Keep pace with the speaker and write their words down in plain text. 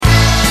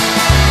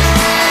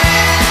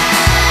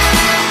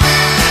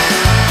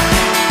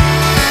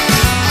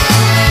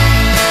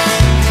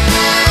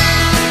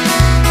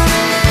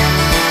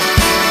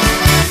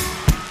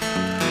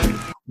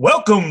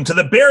Welcome to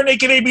the Bare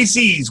Naked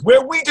ABCs,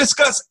 where we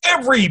discuss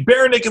every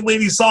Bare Naked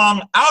Lady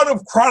song out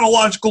of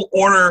chronological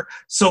order,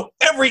 so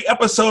every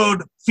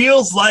episode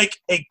feels like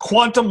a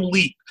quantum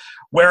leap,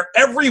 where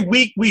every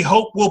week we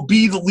hope will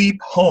be the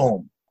leap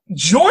home.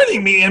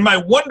 Joining me in my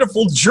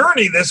wonderful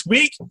journey this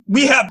week,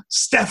 we have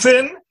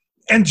Stefan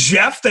and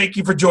Jeff. Thank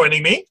you for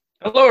joining me.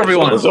 Hello,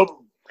 everyone. What's up?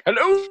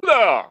 Hello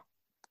there.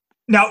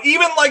 Now,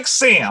 even like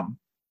Sam,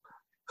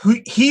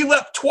 he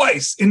leapt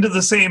twice into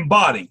the same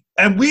body.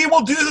 And we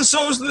will do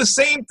the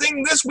same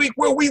thing this week,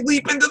 where we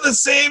leap into the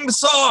same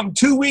song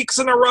 2 weeks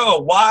in a row.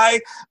 Why?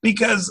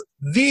 Because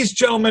these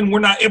gentlemen were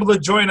not able to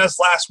join us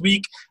last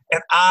week,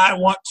 and I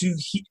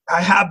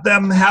have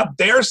them have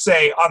their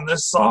say on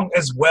this song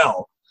as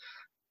well.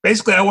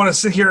 Basically, I want to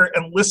sit here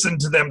and listen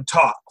to them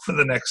talk for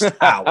the next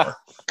hour.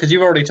 Because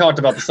you've already talked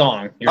about the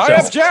song yourself. I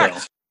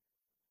object. So.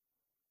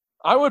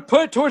 I would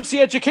put it towards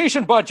the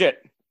education budget.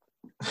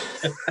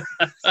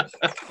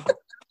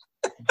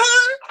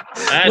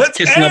 Let's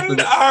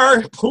end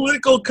our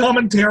political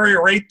commentary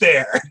right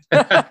there.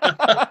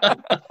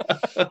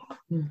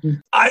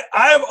 I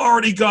have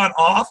already gone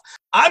off.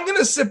 I'm going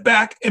to sit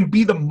back and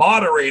be the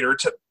moderator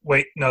to...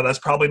 Wait, no, that's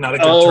probably not a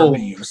good term to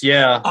use.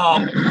 Yeah.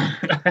 I'm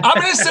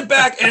going to sit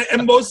back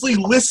and mostly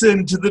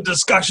listen to the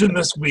discussion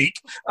this week,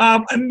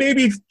 and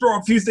maybe throw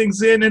a few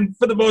things in, and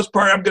for the most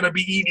part, I'm going to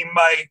be eating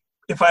my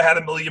If I Had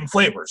a Million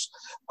Flavors.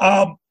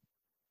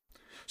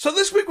 So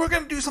this week we're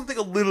going to do something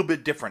a little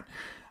bit different.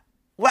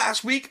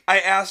 Last week I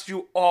asked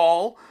you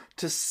all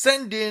to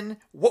send in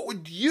what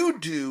would you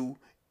do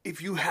if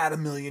you had $1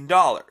 million.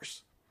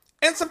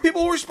 And some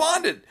people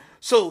responded.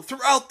 So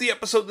throughout the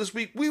episode this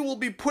week we will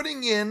be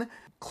putting in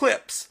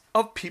clips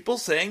of people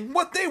saying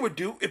what they would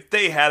do if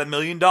they had $1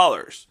 million.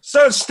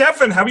 So,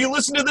 Stefan, have you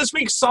listened to this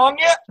week's song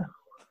yet?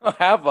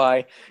 Have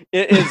I?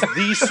 It is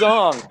the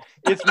song.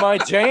 It's my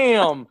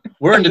jam.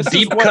 We're into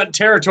deep cut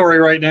territory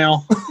right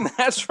now.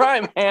 That's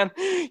right, man.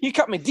 You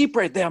cut me deep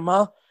right there,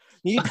 Ma.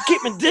 You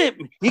keep me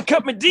deep. You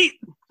cut me deep.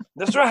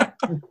 That's right.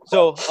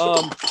 So,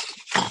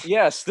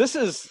 yes, this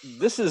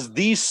is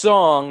the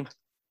song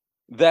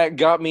that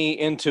got me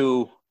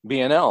into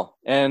BNL,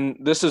 and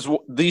this is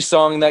the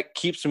song that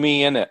keeps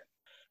me in it.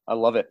 I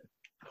love it.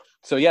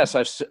 So, yes,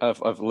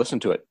 I've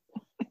listened to it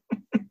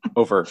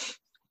over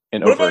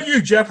and over. What about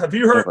you, Jeff? Have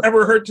you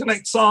ever heard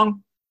tonight's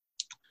song?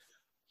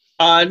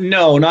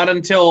 No, not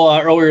until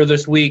earlier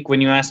this week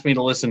when you asked me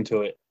to listen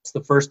to it. It's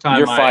the first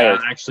time I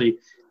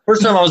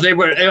was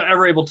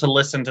ever able to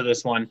listen to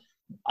this one.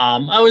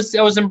 I was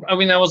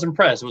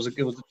impressed. It was a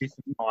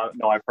decent.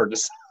 No, I've heard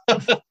this.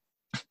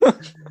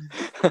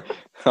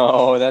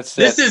 Oh, that's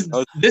this is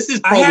probably.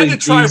 I had to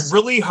try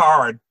really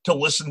hard to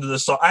listen to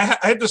this song. I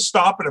had to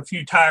stop it a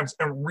few times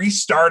and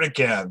restart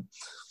again.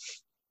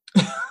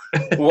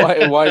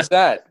 Why is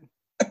that?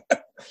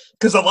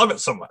 Because I love it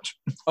so much.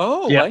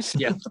 Oh, yeah. I see.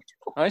 Yeah.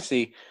 I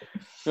see.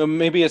 Well,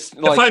 maybe it's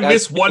like if I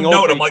miss one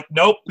note, I'm like,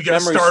 nope, we got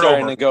to start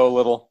over. To go a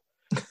little.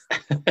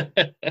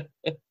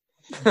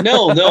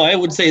 No, I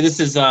would say this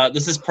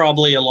is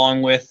probably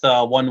along with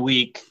 1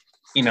 week,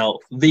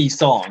 the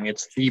song.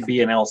 It's the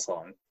BNL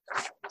song.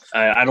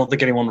 I don't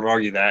think anyone would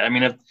argue that. I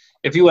mean,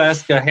 if you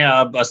ask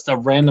a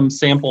random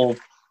sample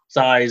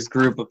size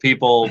group of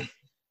people,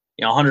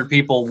 100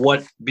 people,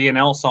 what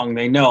BNL song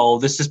they know,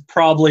 this is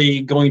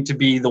probably going to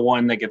be the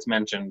one that gets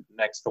mentioned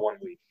next to 1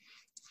 week.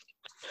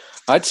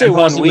 I'd say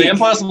and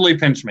possibly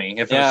pinch me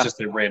if it's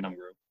just a random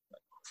group.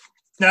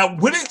 Now,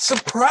 would it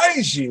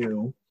surprise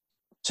you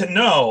to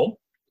know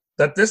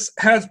that this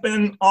has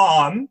been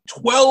on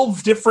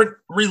 12 different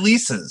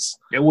releases?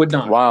 It would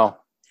not. Wow.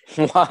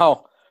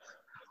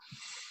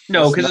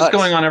 No, because it's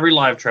going on every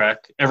live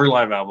track, every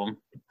live album.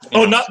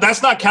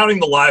 That's not counting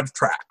the live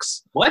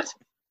tracks. What?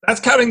 That's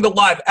counting the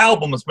live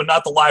albums, but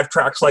not the live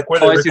tracks, like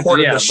where they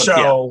recorded the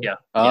show.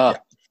 Yeah.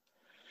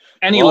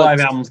 Any live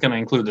album's going to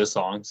include this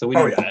song, so we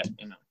know that.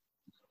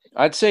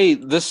 I'd say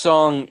this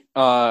song,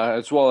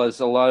 as well as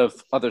a lot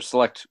of other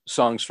select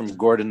songs from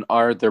Gordon,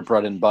 are their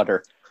bread and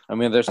butter. I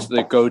mean, they're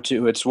the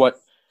go-to. It's what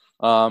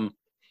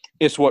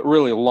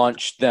really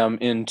launched them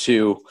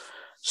into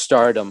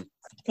stardom.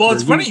 Well,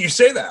 it's funny you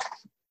say that.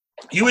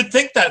 You would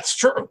think that's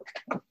true.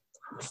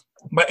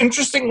 But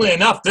interestingly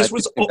enough, this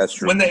was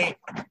when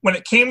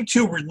it came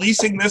to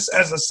releasing this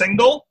as a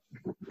single.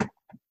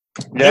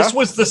 This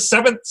was the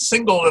 7th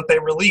single that they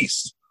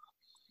released.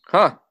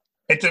 Huh.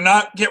 It did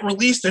not get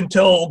released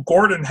until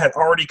Gordon had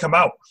already come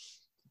out.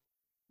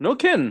 No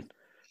kidding.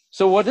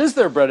 So what is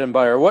their bread and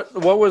butter? What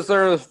was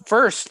their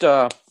first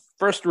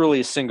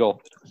release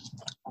single?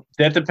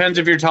 That depends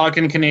if you're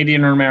talking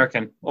Canadian or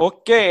American.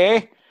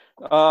 Okay.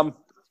 I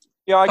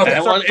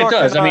guess it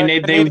does. I mean,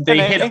 they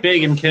hit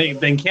big in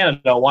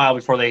Canada a while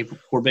before they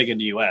were big in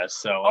the U.S.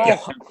 So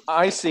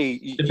I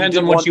see. Depends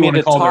on what you want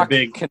to call their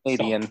big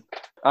Canadian.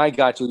 I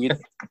got you.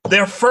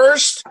 Their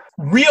first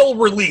real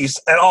release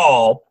at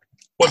all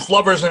was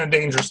Lovers in a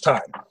Dangerous Time.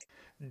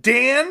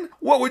 Dan,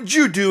 what would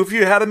you do if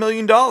you had $1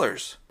 million?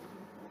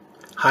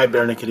 Hi,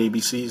 Bare Naked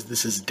ABCs.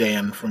 This is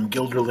Dan from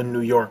Guilderland,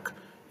 New York.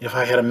 If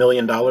I had $1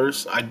 million,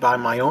 I'd buy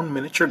my own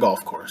miniature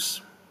golf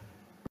course.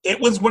 it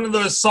was one of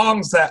those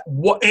songs that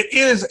it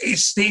is a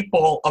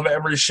staple of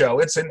every show.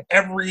 It's in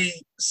every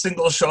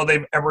single show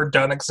they've ever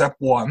done except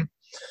one.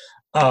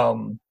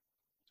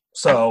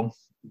 So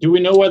do we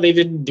know why they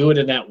didn't do it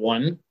in that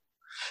one?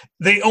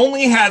 They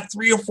only had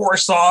 3 or 4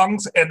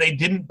 songs, and they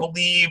didn't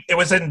believe it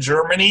was in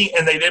Germany,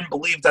 and they didn't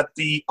believe that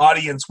the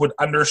audience would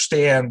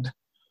understand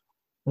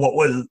what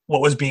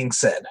was being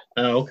said.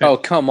 Oh, okay. Oh,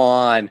 come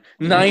on.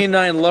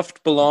 99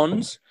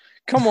 Luftballons?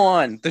 Come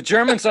on. The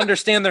Germans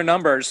understand their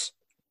numbers.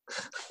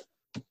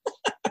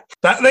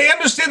 They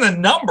understand the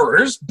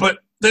numbers, but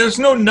there's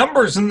no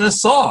numbers in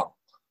this song.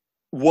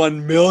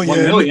 1 million.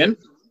 1 million?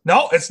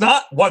 No, it's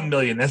not 1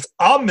 million. It's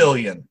a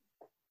million.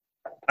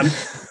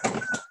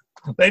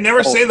 They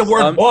never say the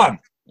word one.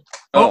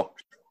 Oh,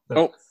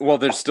 well,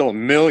 there's still a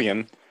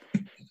million.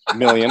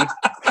 Million.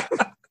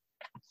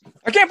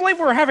 I can't believe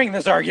we're having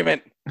this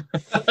argument.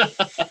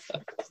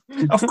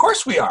 Of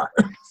course we are.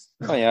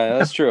 Oh, yeah,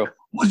 that's true.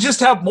 We'll just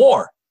have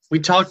more. We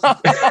talked.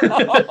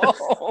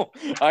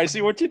 I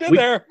see what you did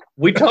there.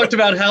 We talked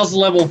about house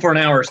level for an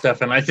hour,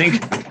 Stefan. I think.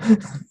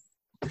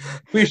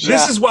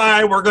 This is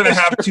why we're going to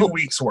have 2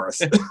 weeks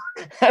worth.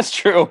 That's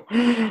true.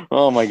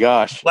 Oh, my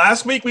gosh.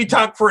 Last week we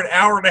talked for an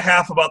hour and a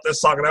half about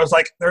this song, and I was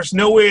like, there's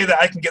no way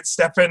that I can get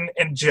Stefan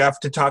and Jeff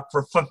to talk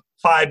for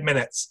 5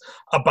 minutes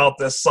about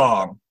this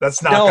song.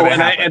 That's not going to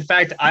happen. In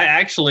fact,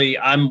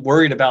 I'm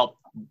worried about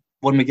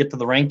when we get to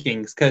the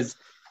rankings, because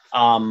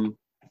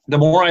the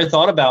more I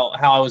thought about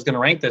how I was going to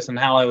rank this and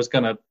how I was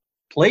going to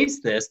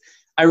place this,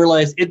 I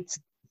realized it's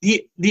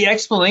the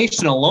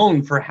explanation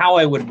alone for how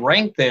I would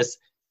rank this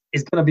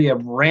is going to be a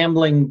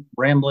rambling,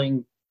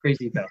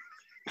 crazy thing.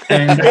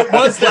 And it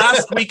was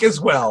last week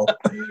as well.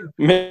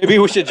 Maybe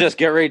we should just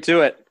get right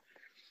to it.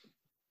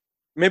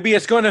 Maybe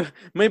it's going to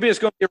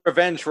be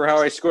revenge for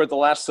how I scored the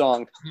last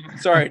song.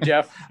 Sorry,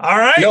 Jeff. All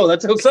right. No,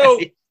 that's okay. So,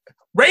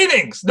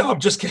 ratings. No, I'm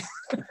just kidding.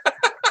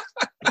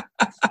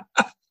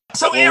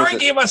 So Aaron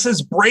gave us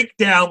his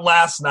breakdown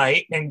last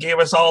night and gave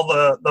us all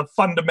the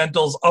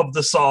fundamentals of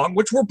the song,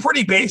 which were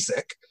pretty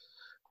basic.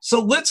 So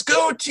let's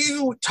go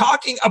to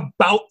talking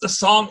about the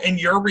song and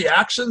your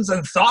reactions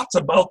and thoughts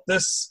about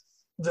this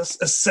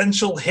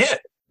essential hit.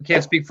 I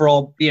can't speak for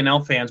all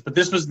BNL fans, but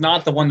this was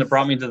not the one that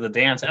brought me to the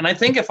dance. And I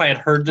think if I had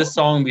heard this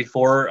song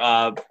before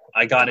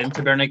I got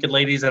into Bare Naked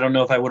Ladies, I don't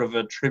know if I would have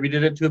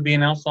attributed it to a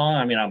BNL song.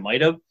 I mean, I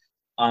might have.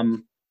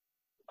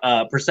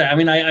 Per se. I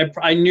mean,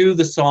 I knew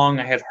the song,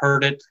 I had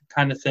heard it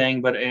kind of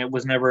thing, but it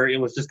was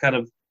just kind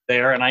of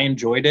there, and I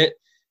enjoyed it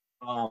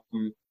a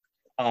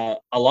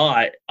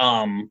lot.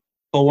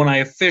 But when I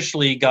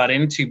officially got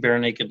into Bare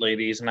Naked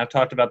Ladies, and I've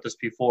talked about this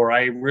before,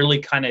 I really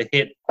kind of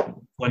hit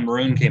when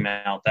Maroon came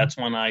out. That's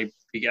when I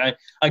began.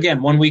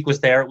 Again, 1 week was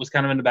there. It was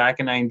kind of in the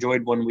back, and I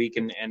enjoyed 1 week.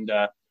 And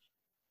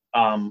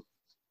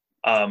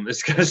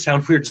it's going to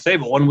sound weird to say,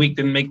 but 1 week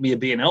didn't make me a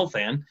BNL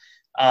fan.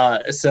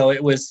 So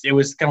it was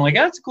kind of like,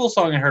 that's a cool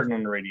song. I heard it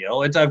on the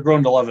radio. I've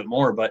grown to love it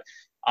more, but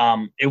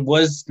it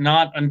was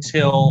not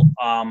until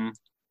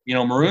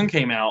Maroon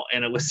came out,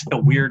 and it was a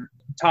weird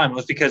time. It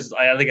was because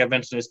I think I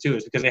mentioned this too.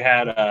 It's because they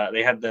had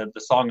the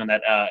song on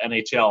that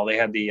NHL. They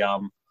had the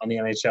on the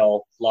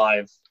NHL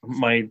Live.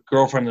 My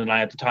girlfriend and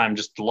I at the time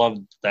just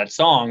loved that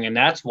song, and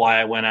that's why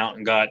I went out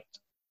and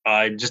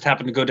I just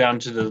happened to go down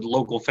to the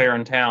local fair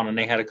in town, and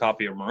they had a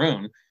copy of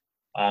Maroon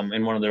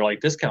in one of their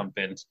discount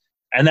bins.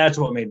 And that's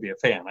what made me a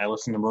fan. I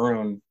listened to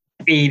Maroon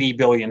 80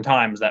 billion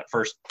times that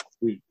first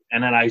week.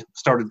 And then I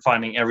started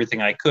finding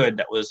everything I could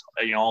that was,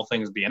 all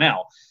things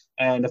BNL.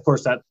 And, of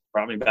course, that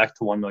brought me back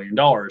to $1 million.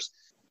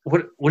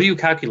 What are you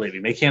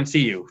calculating? They can't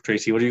see you,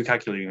 Tracy. What are you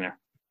calculating there?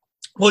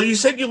 Well, you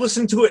said you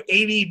listened to it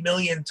 80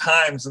 million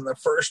times in the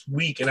first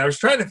week, and I was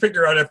trying to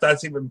figure out if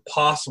that's even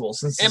possible.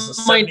 Since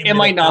it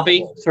might not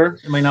be, sir.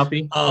 It might not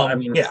be.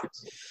 Yeah.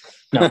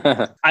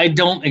 No, I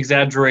don't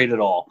exaggerate at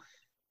all.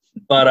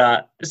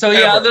 But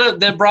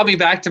that brought me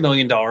back to $1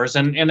 million,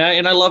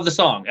 and I love the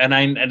song, and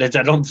I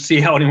don't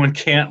see how anyone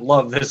can't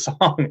love this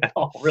song at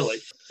all. Really,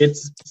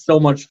 it's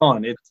so much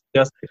fun. It's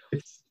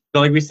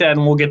like we said,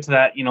 and we'll get to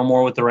that,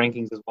 more with the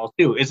rankings as well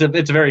too. It's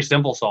a very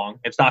simple song.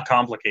 It's not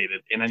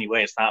complicated in any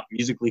way. It's not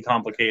musically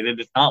complicated.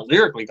 It's not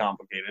lyrically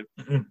complicated.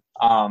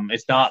 Mm-hmm.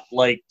 It's not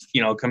like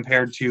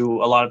compared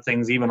to a lot of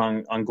things, even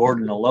on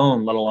Gordon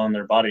alone, let alone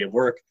their body of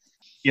work.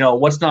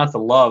 What's not to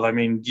love? I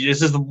mean,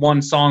 this is the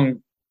one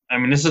song. I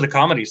mean, this is a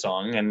comedy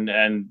song, and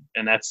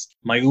that's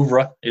my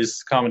oeuvre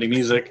is comedy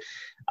music.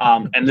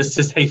 And this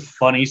is a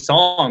funny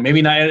song,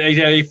 maybe not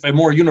a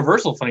more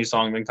universal funny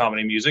song than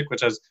comedy music,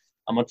 which has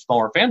a much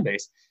smaller fan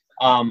base.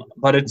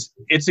 But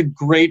it's a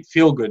great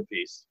feel-good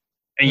piece,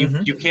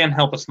 and you can't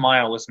help but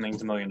smile listening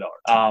to $1 Million.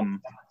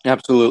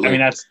 Absolutely. I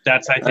mean,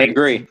 that's I think I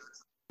agree.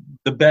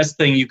 The best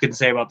thing you can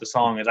say about the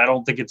song is I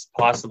don't think it's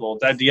possible.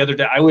 That the other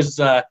day I was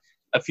a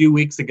few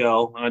weeks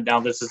ago.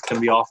 Now this is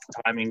going to be off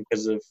the timing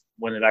because of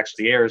when it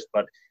actually airs,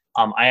 but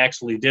I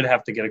actually did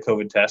have to get a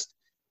COVID test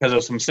because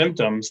of some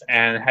symptoms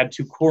and had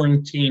to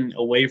quarantine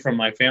away from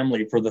my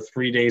family for the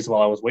 3 days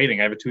while I was waiting.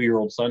 I have a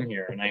 2-year-old son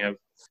here, and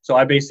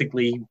I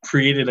basically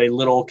created a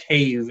little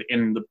cave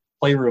in the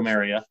playroom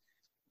area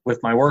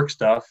with my work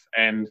stuff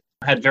and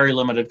had very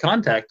limited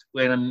contact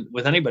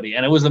with anybody.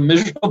 And it was a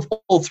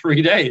miserable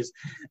 3 days.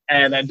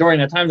 And during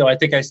that time, though, I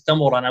think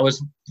I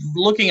was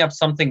looking up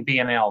something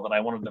BNL that I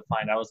wanted to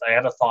find. I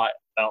had a thought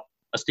about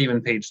a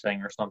Stephen Page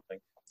thing or something.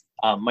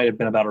 Might have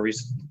been about a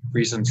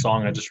recent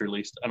song I just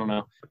released. I don't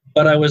know.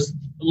 But I was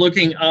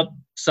looking up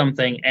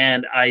something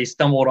and I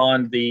stumbled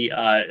on the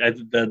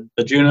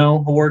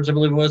Juno Awards, I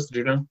believe it was, the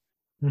Juno.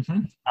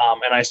 Mm-hmm.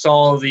 And I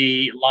saw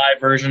the live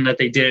version that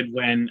they did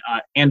when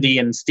Andy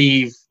and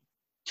Steve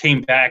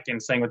came back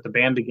and sang with the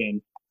band again.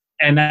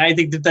 And I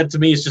think that to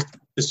me is just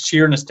this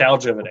sheer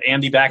nostalgia of it.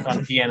 Andy back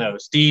on piano,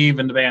 Steve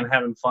and the band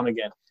having fun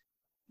again,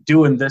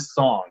 doing this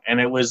song. And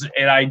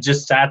I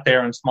just sat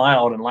there and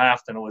smiled and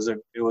laughed, and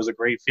it was a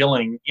great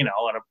feeling, in a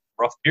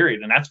rough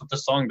period. And that's what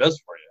this song does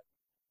for you.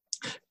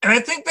 And I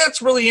think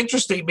that's really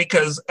interesting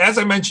because, as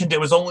I mentioned, it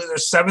was only their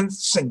 7th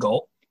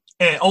single.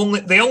 And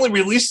they only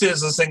released it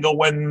as a single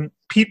when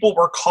people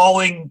were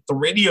calling the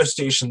radio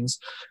stations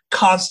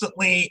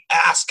constantly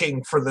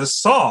asking for this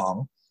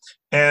song.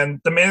 And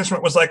the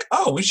management was like,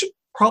 oh, we should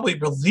probably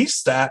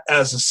release that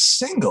as a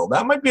single.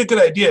 That might be a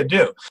good idea to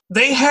do.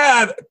 They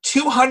had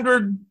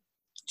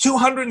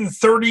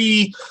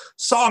 230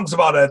 songs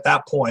about it at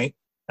that point.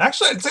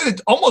 Actually, I'd say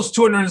almost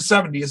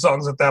 270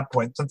 songs at that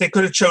point that they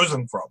could have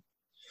chosen from.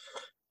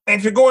 And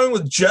if you're going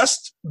with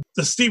just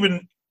the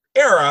Steven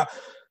era,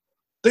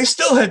 they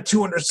still had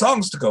 200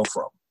 songs to go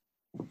from.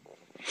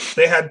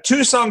 They had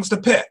 2 songs to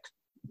pick.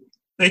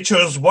 They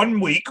chose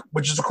One Week,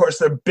 which is, of course,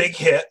 their big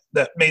hit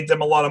that made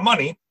them a lot of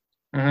money.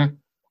 Mm-hmm.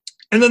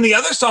 And then the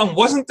other song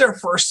wasn't their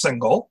first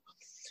single.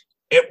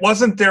 It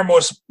wasn't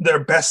their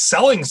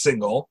best-selling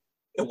single.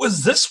 It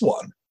was this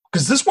one,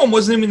 because this one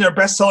wasn't even their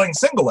best-selling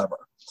single ever.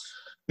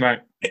 Right.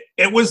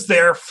 It was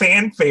their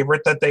fan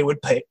favorite that they would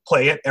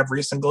play at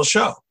every single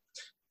show.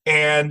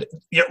 And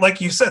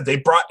like you said, they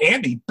brought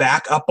Andy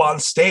back up on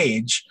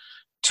stage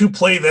to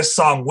play this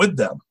song with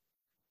them.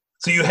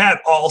 So you had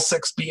all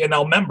 6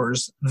 BNL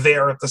members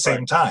there at the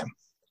same time.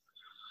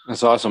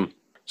 That's awesome.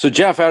 So,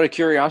 Jeff, out of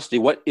curiosity,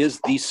 what is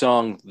the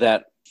song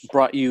that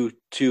brought you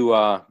to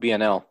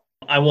BNL?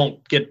 I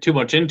won't get too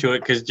much into it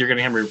because you're going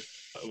to hear me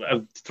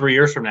 3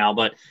 years from now,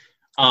 but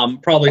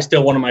probably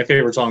still one of my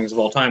favorite songs of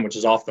all time, which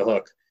is Off the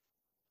Hook.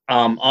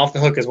 Off the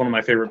Hook is one of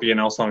my favorite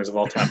BNL songs of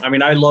all time. I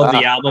mean, I love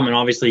the album, and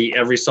obviously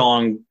every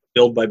song,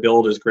 Build by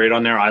Build, is great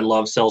on there. I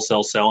love Sell,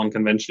 Sell, Sell and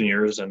Convention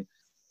Years, and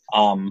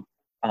Falling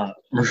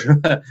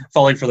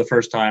for the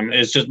First Time.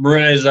 It's just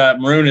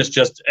Maroon is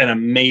just an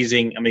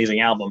amazing,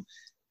 amazing album.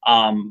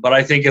 But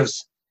I think it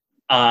was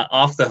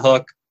Off the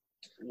Hook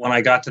when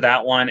I got to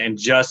that one, and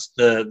just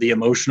the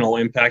emotional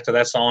impact of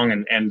that song,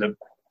 and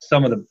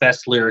some of the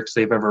best lyrics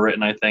they've ever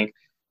written. I think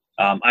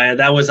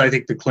that was, I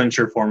think, the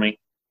clincher for me.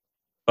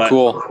 But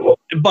cool.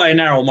 By a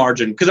narrow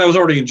margin, because I was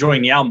already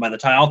enjoying the album by the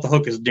time. Off the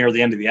Hook is near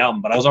the end of the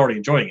album, but I was already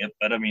enjoying it.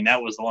 But I mean,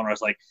 that was the one where I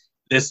was like,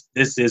 this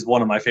is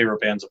one of my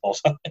favorite bands of all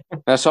time.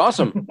 That's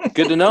awesome.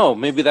 Good to know.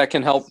 Maybe that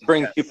can help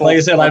bring people. Like I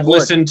said, I've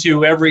listened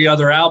to every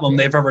other album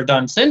they've ever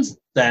done since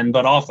then,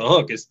 but Off the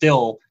Hook is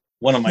still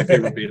one of my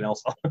favorite BNL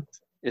songs.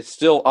 It's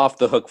still off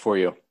the hook for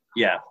you.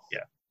 Yeah.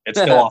 It's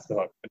still off the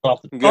hook. It's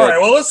off the hook. All right,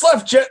 well, let's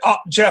let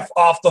Jeff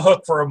off the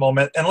hook for a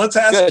moment, and let's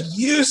ask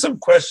you some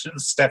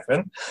questions,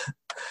 Stefan.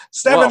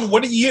 Stefan,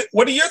 what are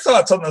your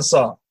thoughts on this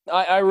song?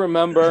 I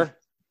remember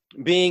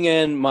being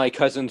in my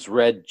cousin's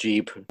red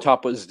Jeep.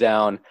 Top was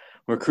down.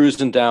 We're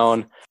cruising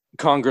down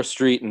Congress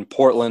Street in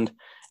Portland,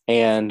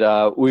 and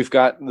we've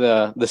got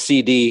the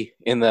CD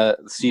in the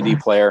CD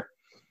player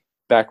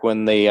back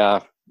when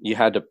you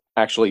had to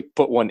actually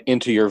put one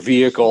into your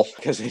vehicle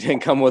because they didn't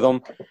come with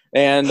them.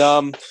 And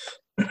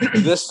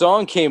this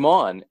song came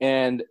on,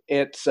 and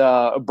it's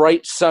a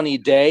bright sunny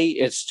day.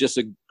 It's just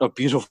a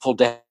beautiful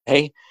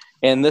day.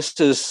 And this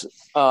is,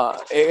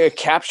 it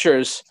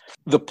captures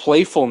the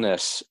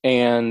playfulness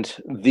and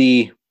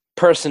the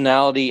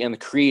personality and the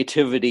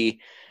creativity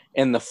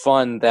and the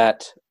fun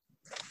that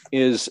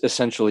is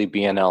essentially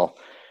BNL.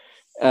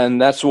 And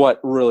that's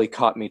what really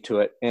caught me to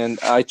it. And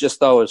I just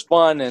thought it was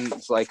fun. And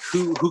it's like,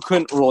 who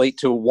couldn't relate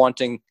to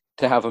wanting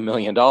to have $1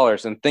 million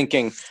and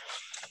thinking,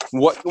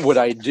 what would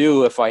I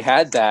do if I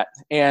had that?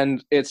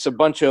 And it's a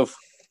bunch of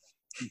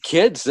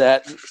kids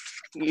that,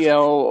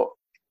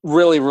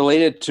 really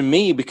related to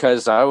me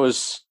because I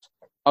was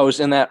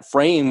in that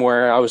frame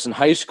where I was in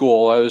high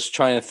school. I was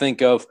trying to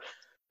think of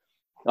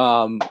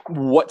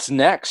what's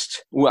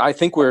next. I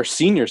think we're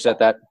seniors at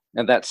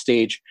that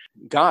stage.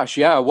 Gosh,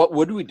 yeah, what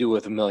would we do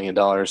with $1 million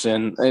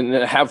and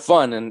have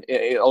fun? And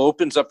it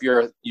opens up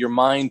your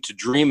mind to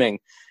dreaming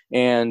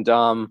and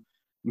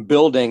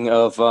building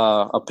of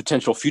a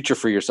potential future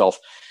for yourself.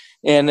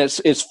 And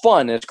it's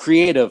fun, it's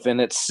creative, and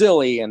it's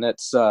silly, and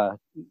it's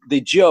they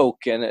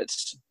joke, and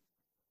it's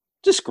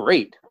just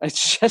great.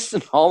 It's just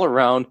an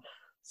all-around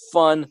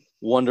fun,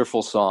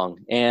 wonderful song.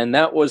 And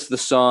that was the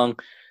song,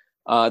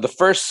 the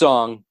first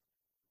song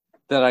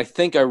that I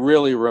think I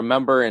really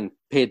remember and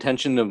pay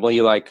attention to,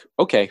 be like,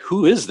 okay,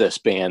 who is this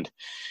band?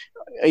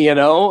 And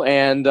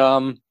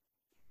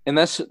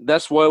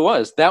that's what it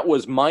was. That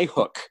was my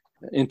hook.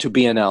 into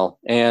BNL,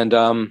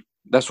 and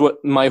that's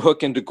what my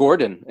hook into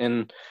Gordon.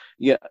 And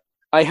yeah,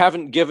 I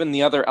haven't given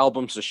the other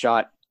albums a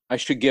shot. I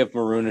should give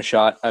Maroon a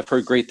shot. I've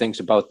heard great things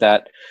about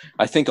that.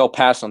 I think I'll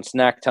pass on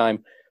Snack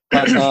Time.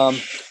 But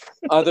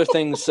other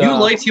things. You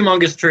liked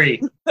Humongous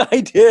Tree.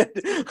 I did.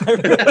 I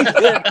really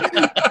did.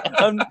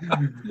 I'm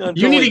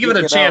You need to totally give it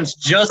a geeking chance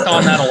just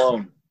on that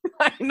alone.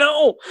 I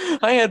know.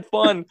 I had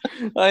fun.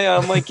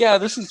 I'm like, yeah,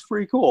 this is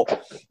pretty cool.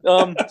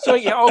 So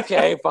yeah,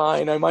 okay,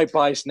 fine. I might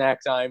buy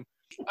Snack Time.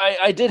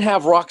 I did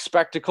have Rock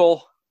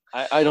Spectacle.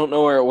 I don't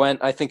know where it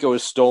went. I think it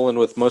was stolen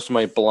with most of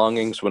my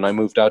belongings when I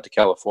moved out to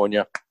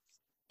California.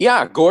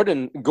 Yeah,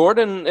 Gordon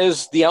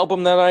is the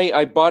album that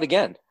I bought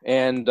again.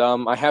 And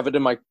I have it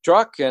in my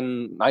truck,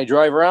 and I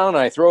drive around.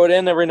 I throw it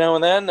in every now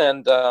and then.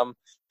 And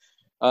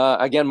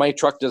again, my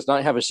truck does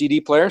not have a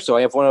CD player, so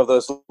I have one of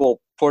those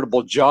little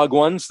portable jog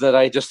ones that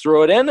I just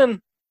throw it in,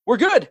 and we're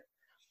good.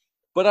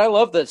 But I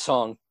love that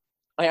song.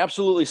 I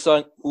absolutely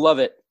love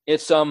it.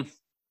 It's one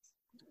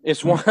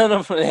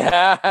of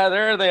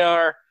there they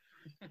are.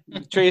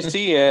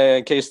 Tracy,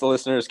 in case the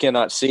listeners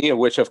cannot see,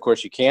 which of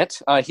course you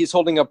can't, he's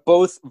holding up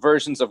both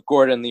versions of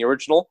Gordon, the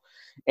original,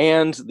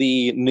 and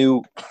the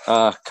new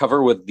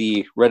cover with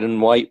the red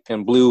and white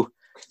and blue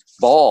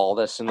ball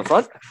that's in the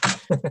front.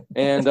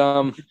 And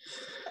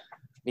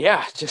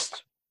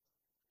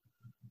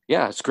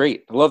it's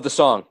great. I love the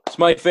song. It's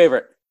my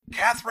favorite.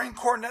 Catherine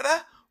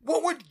Cornetta,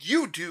 what would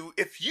you do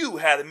if you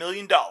had $1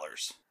 million?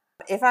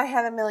 If I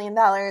had $1 million,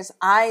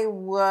 I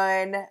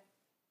would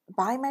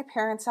buy my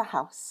parents a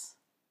house.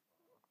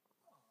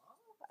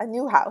 A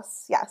new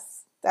house.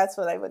 Yes. That's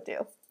what I would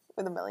do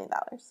with $1 million.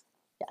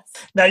 Yes.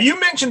 Now, you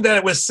mentioned that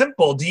it was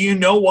simple. Do you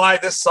know why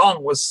this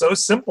song was so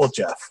simple,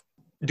 Jeff?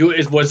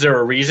 Was there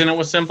a reason it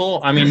was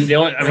simple? I mean,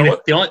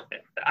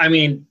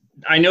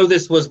 I know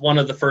this was one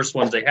of the first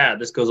ones they had.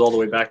 This goes all the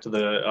way back to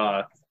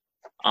the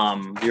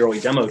early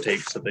demo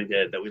tapes that they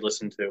did that we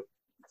listened to.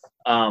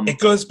 It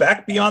goes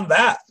back beyond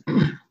that.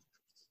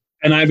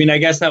 And I mean, I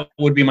guess that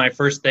would be my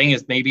first thing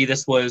is maybe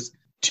this was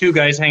two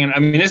guys hanging. I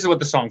mean, this is what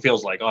the song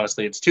feels like,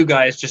 honestly. It's two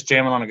guys just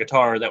jamming on a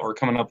guitar that were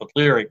coming up with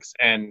lyrics.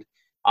 And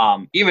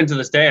even to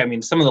this day, I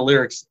mean, some of the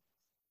lyrics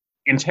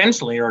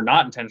intentionally or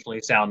not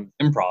intentionally sound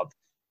improv.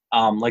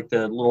 Like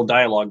the little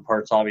dialogue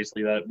parts,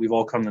 obviously, that we've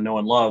all come to know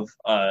and love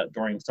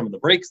during some of the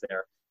breaks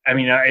there. I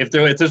mean, if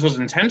this was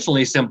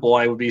intentionally simple,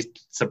 I would be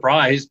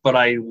surprised. But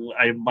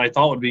my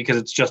thought would be because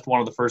it's just one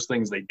of the first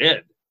things they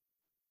did.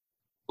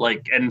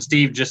 Like, and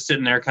Steve just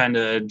sitting there kind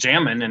of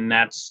jamming, and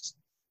that's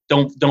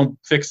don't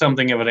fix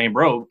something if it ain't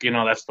broke. You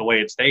know, that's the way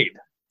it stayed.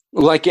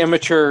 Like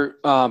amateur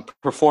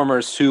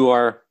performers who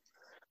are,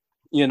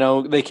 you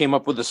know, they came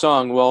up with the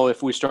song. Well,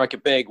 if we strike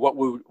it big, what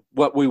would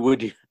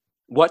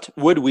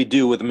we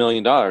do with $1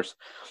 million?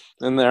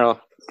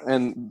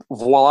 And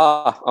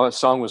voila, a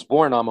song was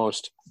born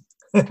almost.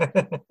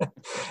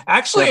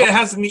 Actually, it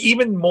has an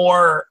even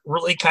more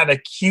really kind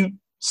of cute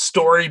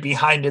story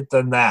behind it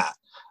than that.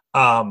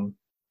 Well,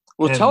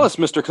 tell us,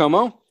 Mr.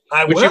 Como.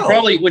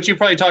 Which you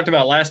probably talked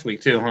about last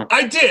week too, huh?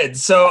 I did.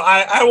 So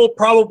I will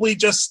probably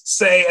just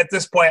say at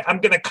this point, I'm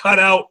going to cut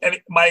out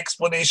my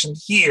explanation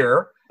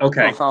here.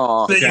 Okay.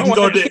 So you can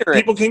go to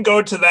people can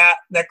go to that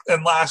next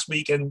and last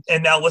week and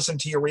now listen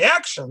to your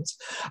reactions.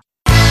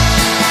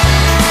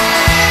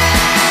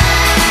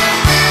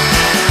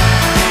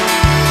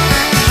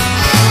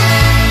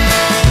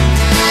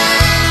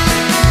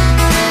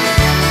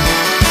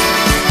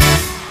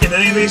 And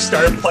then they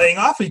started playing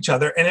off each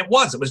other, and it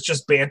was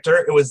just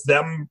banter. It was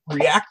them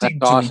reacting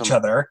to each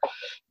other,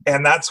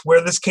 and that's where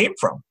this came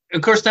from.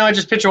 Of course, now I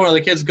just picture one of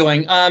the kids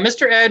going,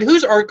 Mr. Ed,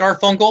 who's Art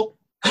Garfunkel?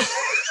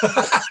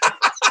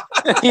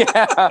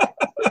 Yeah.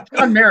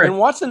 John Merritt. And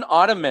what's an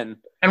ottoman?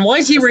 And why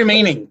is he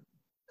remaining?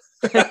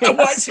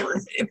 Why is he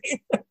remaining?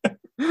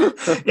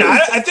 Yeah,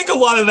 I think a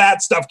lot of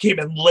that stuff came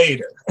in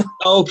later.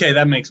 Okay,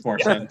 that makes more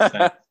sense.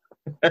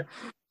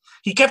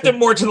 He kept it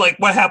more to like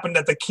what happened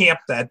at the camp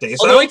that day.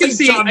 So although I can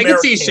see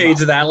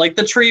shades of that, like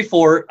the tree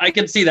fort. I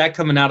can see that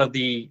coming out of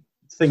the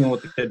singing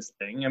with the kids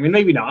thing. I mean,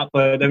 maybe not,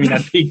 but I mean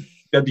that'd be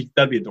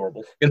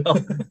adorable. You know,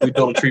 we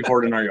built a tree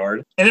fort in our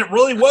yard, and it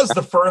really was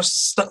the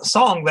first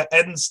song that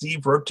Ed and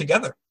Steve wrote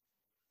together.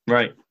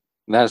 Right.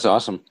 That's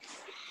awesome.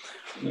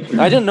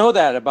 I didn't know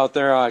that about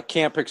their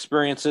camp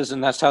experiences,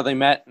 and that's how they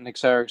met, and et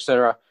cetera, et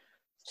cetera.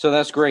 So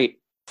that's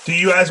great. Do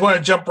you guys want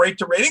to jump right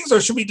to ratings,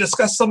 or should we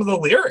discuss some of the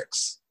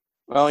lyrics?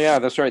 Well, yeah,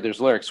 that's right. There's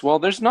lyrics. Well,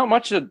 there's not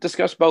much to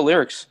discuss about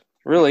lyrics,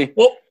 really.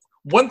 Well,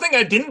 one thing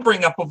I didn't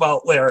bring up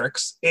about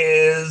lyrics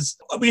is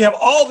we have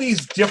all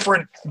these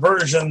different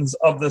versions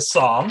of the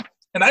song,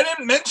 and I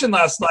didn't mention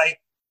last night.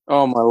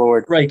 Oh, my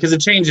Lord. Right, because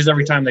it changes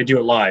every time they do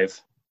it live.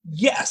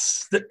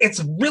 Yes,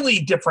 it's really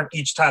different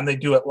each time they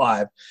do it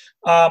live.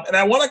 And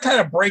I want to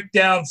kind of break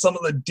down some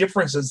of the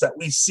differences that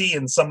we see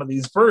in some of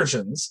these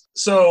versions.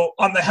 So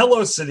on the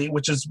Hello City,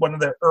 which is one of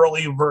their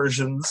early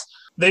versions,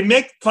 they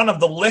make fun of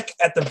the lick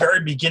at the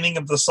very beginning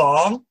of the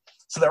song.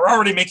 So they're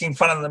already making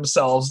fun of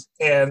themselves,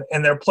 and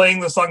they're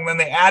playing the song. And then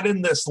they add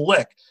in this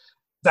lick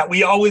that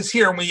we always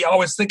hear, and we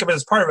always think of it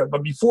as part of it.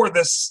 But before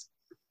this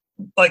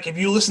like if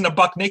you listen to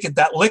Buck Naked,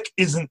 that lick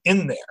isn't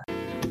in there.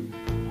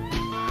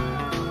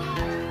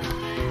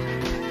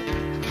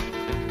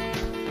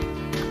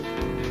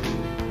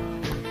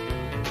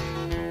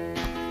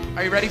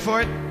 Are you ready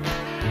for it?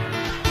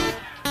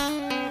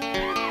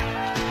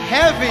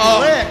 Heavy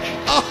lick.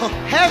 Oh.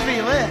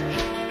 Heavy lick.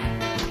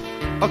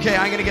 Okay,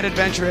 I'm gonna get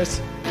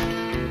adventurous.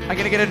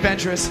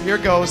 Here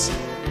it goes.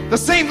 The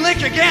same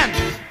lick again.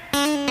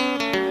 All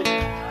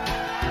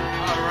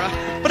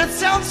right. But it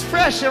sounds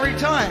fresh every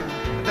time.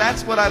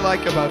 That's what I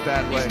like about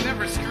that lick. He's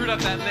never screwed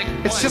up that lick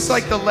It's once. just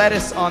like the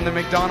lettuce on the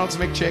McDonald's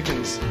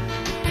McChickens.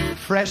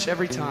 Fresh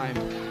every time.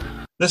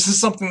 This is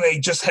something they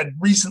just had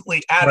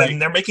recently added, Right. and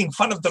they're making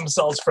fun of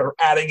themselves for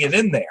adding it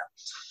in there.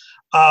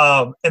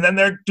 And then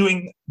they're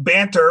doing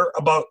banter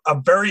about a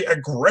very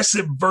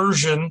aggressive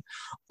version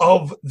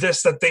of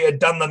this that they had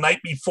done the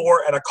night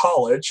before at a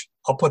college.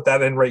 I'll put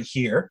that in right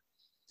here.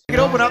 You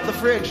could open up the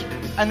fridge,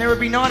 and there would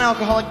be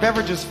non-alcoholic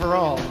beverages for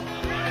all.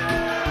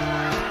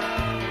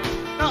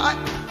 No,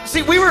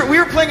 see, we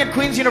were playing at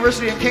Queen's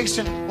University in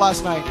Kingston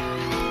last night.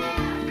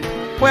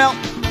 Well,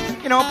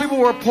 you know, people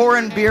were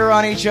pouring beer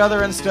on each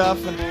other and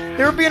stuff, and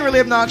they were being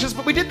really obnoxious,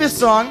 but we did this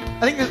song.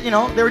 I think that, you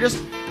know, they were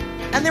just,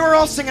 and they were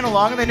all singing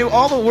along, and they knew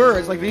all the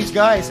words, like these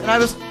guys, and I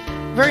was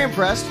very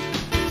impressed.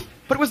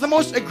 But it was the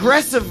most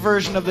aggressive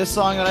version of this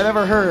song that I've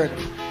ever heard.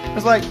 It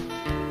was like,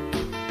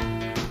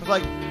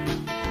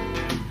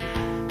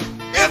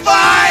 if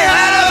I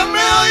had $1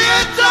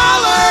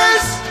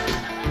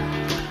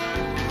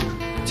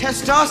 million,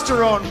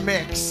 testosterone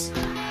mix.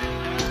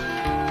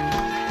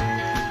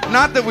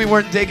 Not that we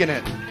weren't digging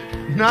it.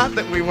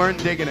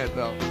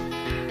 Though.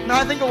 No,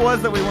 I think it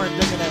was that we weren't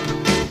digging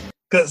it.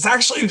 Because it's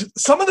actually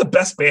some of the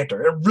best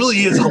banter. It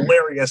really is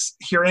hilarious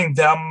hearing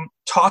them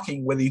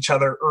talking with each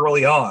other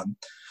early on.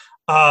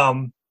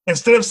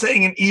 Instead of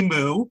saying an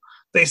emu,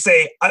 they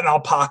say an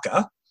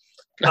alpaca.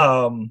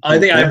 I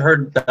think I've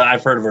heard a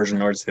version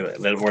where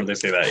they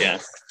say that, yeah.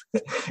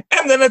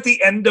 And then at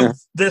the end of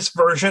this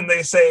version,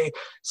 they say,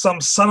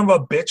 some son of a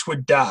bitch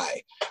would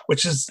die,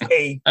 which is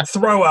a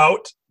throw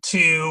out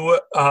to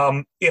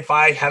If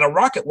I Had a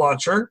Rocket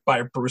Launcher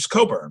by Bruce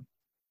Cockburn.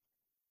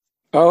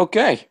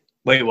 Okay.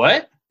 Wait,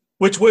 what?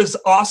 Which was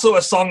also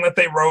a song that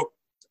they wrote,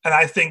 and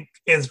I think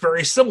is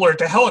very similar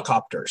to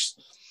Helicopters.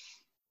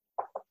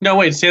 No,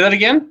 wait, say that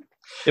again?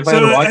 If I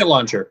had a rocket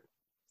launcher.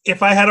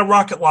 If I Had a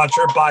Rocket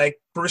Launcher by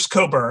Bruce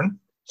Cockburn.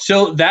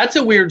 So that's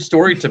a weird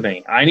story to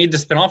me. I need to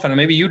spin off on it.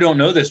 Maybe you don't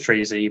know this,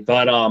 Tracy,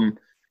 but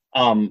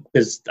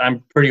because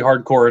I'm pretty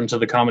hardcore into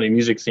the comedy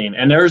music scene.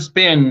 And there's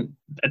been,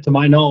 to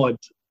my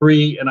knowledge,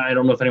 3, and I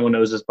don't know if anyone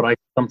knows this, but I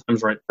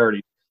sometimes write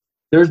parodies.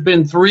 There's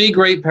been 3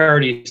 great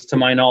parodies, to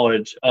my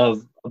knowledge,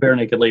 of a Bare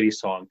Naked Ladies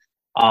song.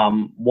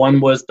 One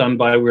was done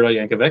by Weird Al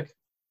Yankovic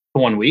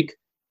for 1 week.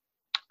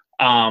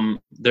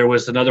 There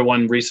was another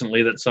one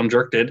recently that some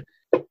jerk did.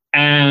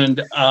 And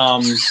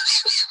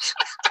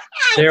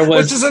there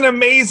was... Which is an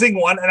amazing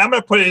one, and I'm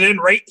going to put it in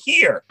right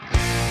here.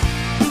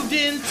 Moved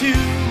into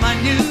my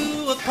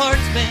new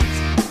apartment.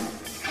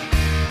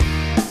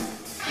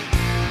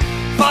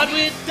 Fought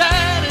with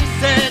Dad and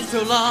said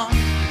so long.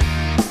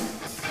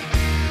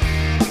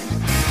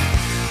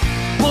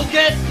 Won't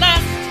get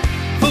lost,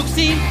 folks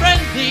seem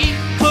friendly.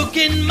 Cloak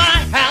in my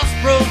house,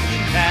 broken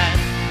cat.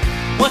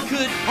 What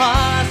could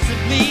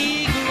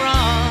possibly go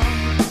wrong?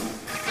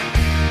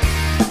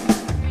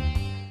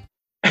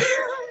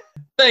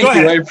 Thank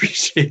you, I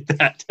appreciate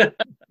that.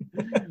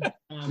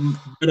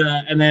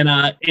 And then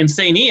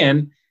Insane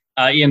Ian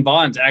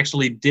Bonds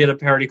actually did a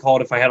parody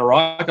called If I Had a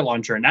Rocket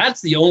Launcher, and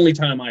that's the only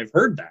time I've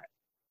heard that.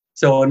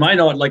 So in my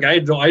note, like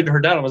I'd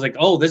heard that, I was like,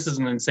 oh, this is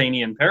an Insane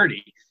Ian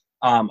parody.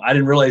 I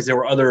didn't realize there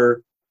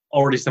were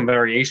already some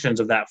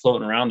variations of that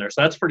floating around there.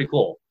 So that's pretty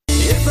cool.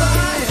 If I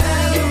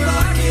had a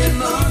rocket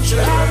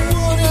launcher, I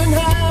wouldn't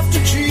have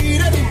to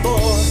cheat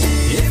anymore.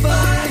 If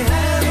I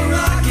had a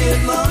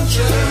rocket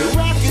launcher,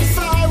 rocket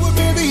fire would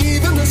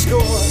believe in the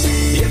score.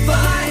 If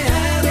I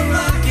had a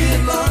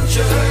rocket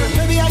launcher,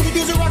 maybe I could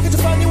use a rocket to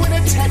find you in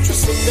a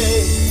Tetris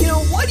someday. You know,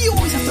 why do you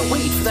always have to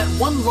wait for that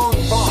one long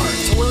bar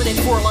to eliminate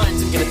 4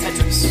 lines and get a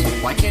Tetris?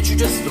 Why can't you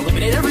just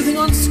eliminate everything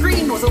on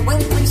screen with a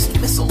well-placed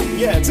missile?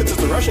 Yeah, and since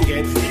it's a Russian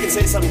game, you can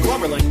say something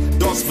clever like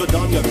 "Do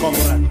svidaniya,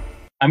 comrade."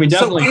 I mean,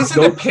 definitely. So is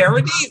it a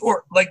parody,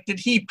 or like did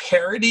he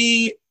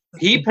parody?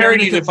 He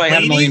parodied If I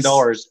Had $1 million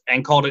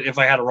and called it If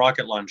I Had a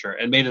Rocket Launcher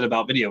and made it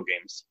about video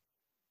games.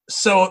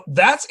 So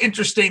that's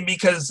interesting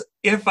because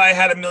If I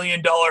Had $1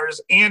 million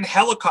and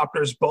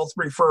Helicopters both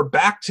refer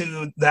back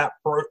to that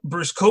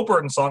Bruce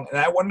Cockburn song, and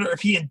I wonder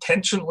if he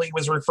intentionally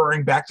was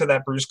referring back to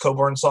that Bruce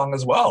Cockburn song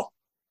as well.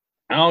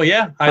 Oh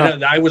yeah,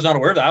 I was not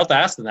aware of that. I have to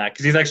ask him that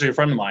because he's actually a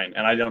friend of mine,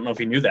 and I don't know if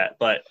he knew that.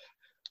 But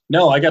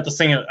no, I got to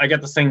sing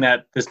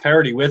that this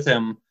parody with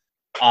him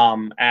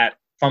at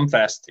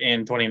FumFest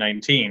in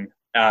 2019.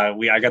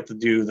 I got to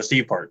do the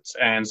Steve parts,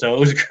 and so it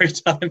was a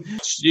great time.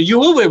 You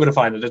will be able to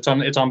find it. It's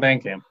on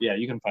Bandcamp. Yeah,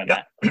 you can find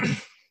that.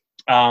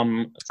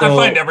 I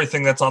find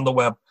everything that's on the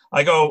web.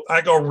 I go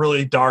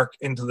really dark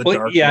into the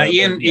dark. Yeah,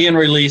 web, Ian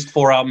released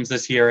 4 albums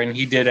this year, and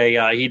he did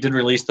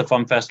release the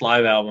FumFest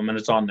live album, and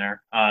it's on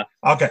there.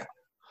 Okay.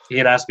 He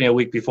had asked me a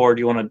week before, do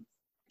you want to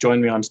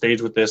join me on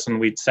stage with this? And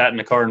we sat in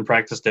the car and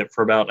practiced it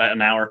for about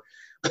an hour.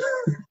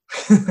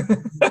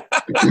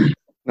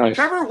 Nice.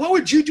 Trevor, what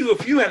would you do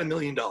if you had $1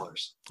 million?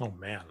 Oh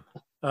man,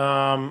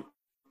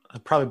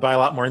 I'd probably buy a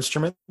lot more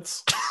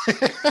instruments.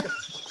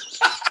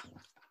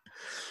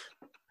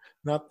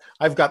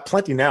 I've got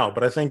plenty now,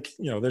 but I think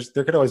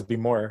there could always be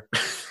more.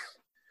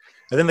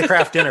 And then the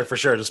craft dinner for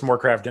sure, just more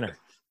craft dinner.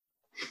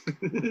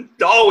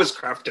 Always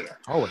craft dinner.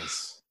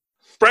 Always.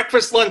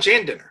 Breakfast, lunch,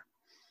 and dinner.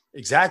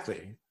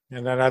 Exactly.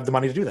 And then I have the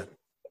money to do that.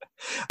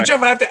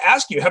 Jeff, I have to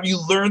ask you, have you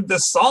learned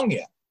this song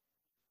yet?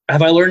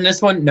 Have I learned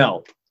this one?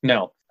 No.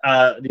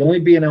 The only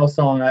B&L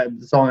song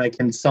I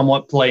can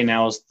somewhat play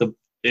now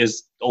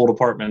is Old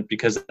Apartment,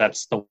 because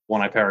that's the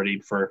one I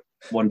parodied for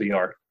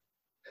 1BR.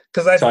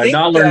 Because I've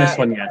not learned this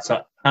one yet.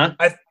 So,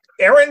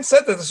 Aaron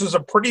said that this was a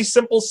pretty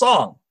simple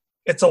song.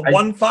 It's a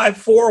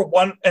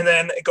 1-5-4-1, and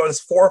then it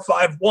goes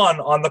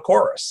 4-5-1 on the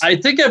chorus. I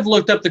think I've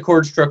looked up the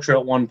chord structure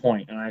at one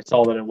point, and I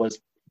saw that it was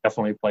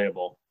definitely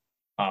playable.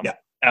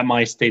 At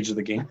my stage of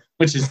the game,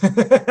 which is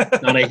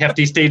not a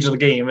hefty stage of the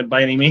game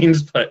by any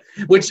means, but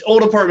which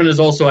Old Apartment is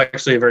also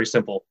actually a very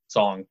simple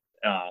song.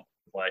 I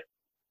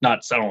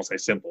don't want to say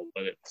simple,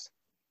 but it's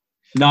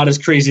not as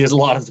crazy as a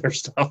lot of their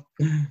stuff.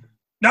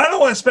 Now, I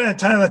don't want to spend a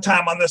ton of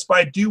time on this, but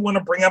I do want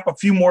to bring up a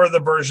few more of the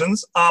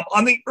versions.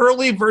 On the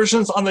early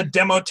versions on the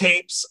demo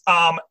tapes,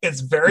 it's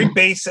very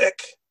basic,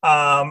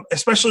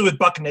 especially with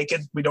Buck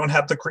Naked. We don't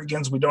have the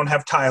Creegans. We don't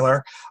have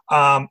Tyler.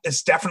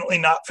 It's definitely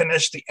not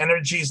finished. The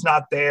energy's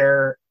not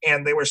there,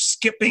 and they were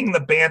skipping the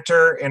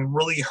banter and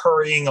really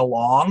hurrying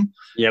along.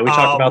 Yeah, we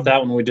talked about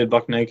that when we did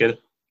Buck Naked.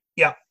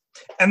 Yeah.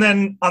 And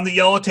then on the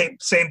yellow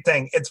tape, same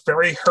thing. It's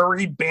very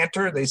hurried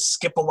banter. They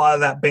skip a lot of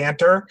that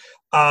banter,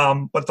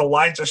 but the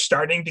lines are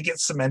starting to get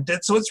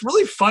cemented. So it's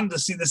really fun to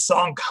see this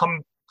song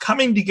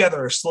coming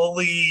together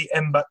slowly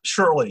and but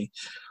surely.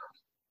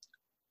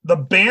 The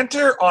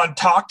banter on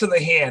Talk to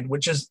the Hand,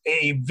 which is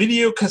a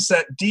video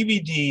cassette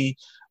DVD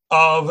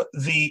of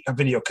a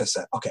video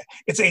cassette. Okay.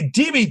 It's a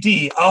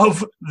DVD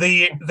of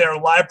their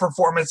live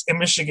performance in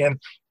Michigan.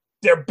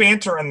 Their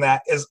banter in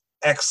that is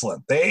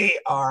excellent. They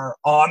are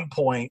on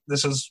point.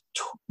 This is,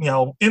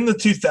 in the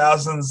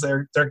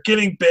 2000s. They're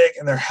getting big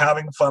and they're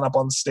having fun up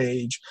on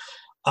stage.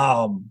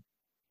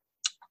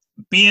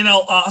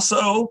 B&L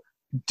also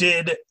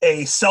did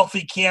a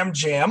selfie cam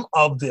jam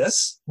of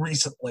this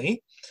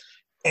recently,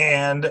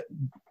 and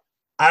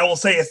I will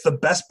say it's the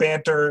best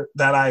banter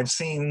that I've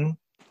seen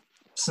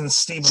since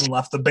Steven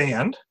left the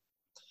band.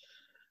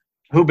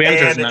 Who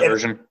banters in that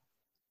version?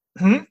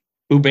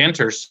 Who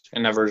banters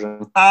in that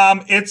version?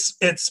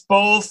 It's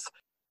both.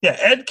 Yeah,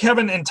 Ed,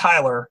 Kevin, and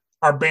Tyler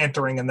are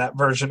bantering in that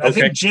version. I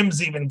think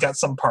Jim's even got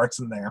some parts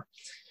in there.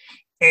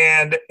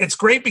 And it's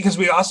great because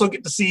we also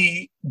get to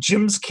see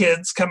Jim's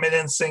kids come in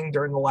and sing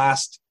during the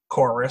last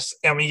chorus,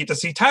 and we get to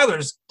see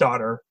Tyler's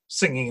daughter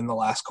singing in the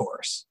last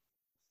chorus.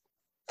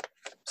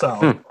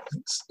 So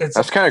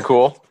that's kind of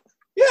cool.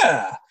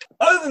 Yeah.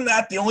 Other than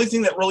that, the only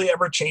thing that really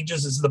ever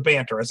changes is the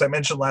banter. As I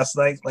mentioned last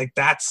night,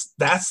 that's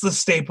the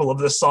staple of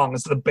this song,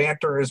 is the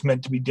banter is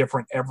meant to be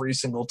different every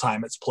single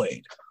time it's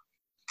played.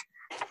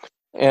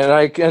 And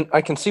I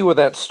can see with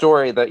that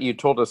story that you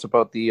told us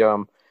about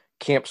the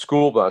camp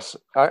school bus.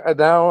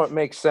 Now it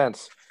makes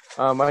sense.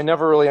 I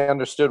never really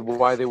understood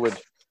why they would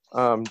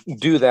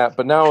do that,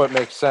 but now it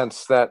makes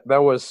sense that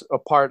was a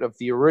part of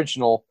the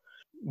original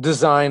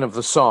design of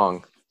the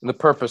song and the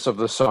purpose of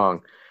the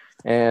song.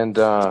 And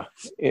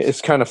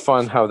it's kind of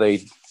fun how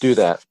they do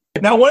that.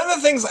 Now, one of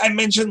the things I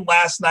mentioned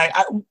last night,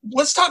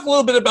 let's talk a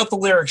little bit about the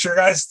lyrics. Your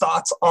guys'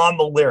 thoughts on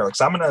the lyrics.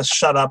 I'm going to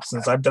shut up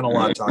since I've done a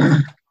lot of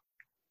talking.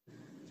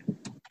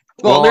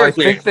 Well, I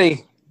think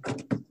they...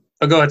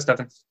 Oh, go ahead,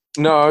 Stefan.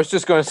 No, I was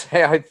just going to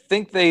say, I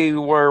think they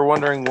were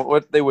wondering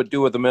what they would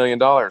do with $1 million,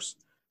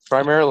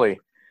 primarily.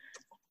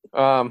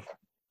 But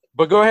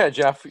go ahead,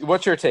 Jeff.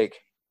 What's your take?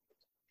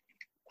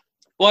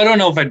 Well, I don't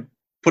know if I'd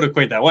put it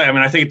quite that way. I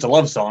mean, I think it's a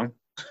love song.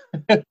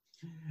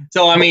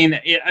 So, I mean,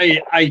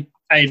 I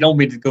don't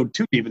mean to go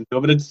too deep into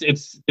it, but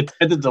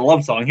it's a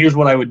love song. Here's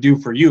what I would do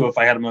for you if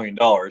I had $1 million.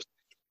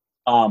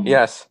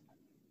 Yes.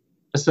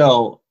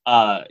 So,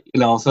 so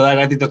that,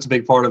 I think that's a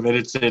big part of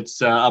it.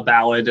 It's a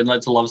ballad, and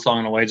it's a love song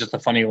in a way, just a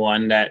funny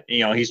one that,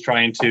 he's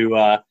trying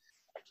to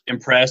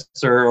impress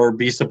or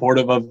be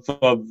supportive of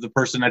the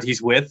person that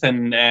he's with.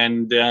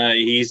 And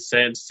he's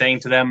saying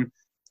to them,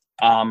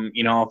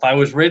 if I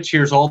was rich,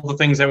 here's all the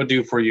things I would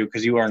do for you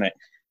because you earn it.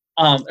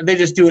 They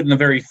just do it in a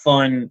very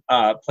fun,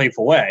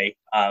 playful way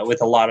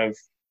with a lot of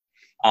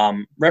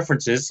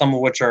references, some of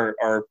which are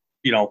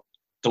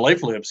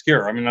delightfully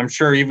obscure. I mean, I'm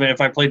sure even if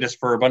I played this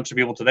for a bunch of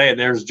people today,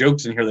 there's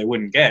jokes in here they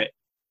wouldn't get.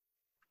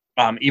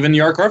 Even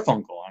the Art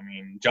Garfunkel,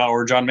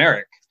 John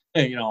Merrick,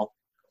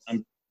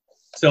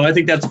 so I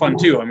think that's fun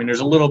too. I mean,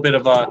 there's a little bit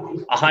of a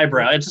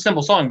highbrow. It's a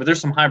simple song, but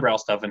there's some highbrow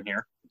stuff in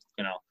here,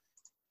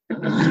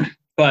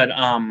 But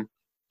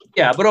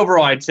Yeah, but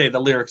overall, I'd say the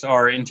lyrics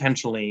are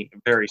intentionally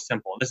very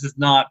simple. This is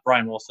not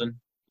Brian Wilson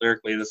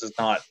lyrically. This is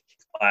not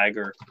Flag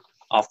or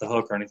Off the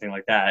Hook or anything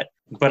like that.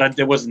 But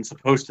it wasn't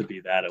supposed to be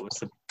that. It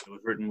was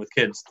written with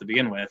kids to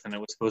begin with, and it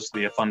was supposed to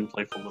be a fun,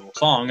 playful little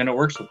song, and it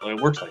works like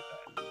that.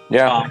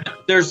 Yeah.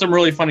 There's some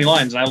really funny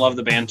lines, and I love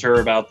the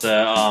banter about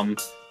the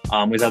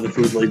we'd have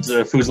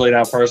the food's laid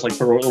out for us, like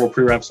for little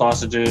pre-wrapped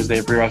sausages. They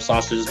have pre-wrapped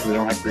sausages, but they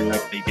don't have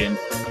pre-wrapped bacon.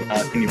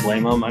 Can you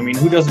blame them? I mean,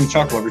 who doesn't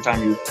chuckle every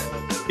time you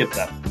get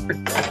that?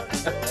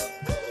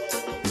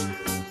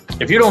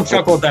 If you don't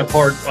chuckle at that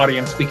part,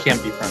 audience, we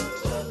can't be friends.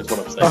 Is what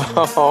I'm saying.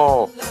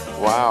 Oh,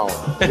 wow!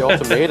 The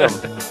ultimatum.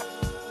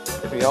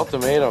 The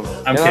ultimatum.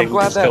 I'm and kidding. I'm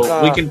glad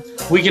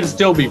that we can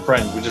still be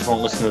friends. We just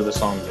won't listen to the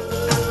song.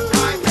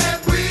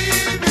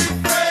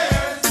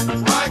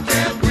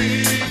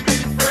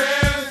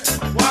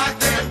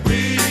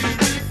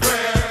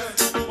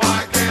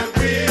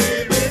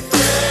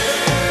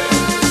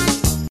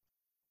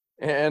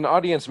 And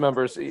audience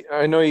members,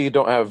 I know you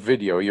don't have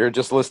video. You're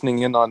just listening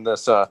in on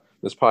this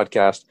this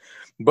podcast.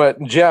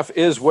 But Jeff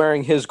is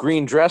wearing his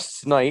green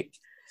dress tonight,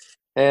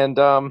 and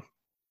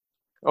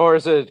or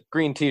is it a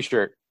green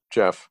T-shirt,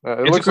 Jeff?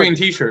 It's a green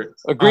T-shirt.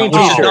 A green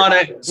Which T-shirt.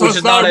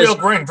 is not a real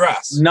green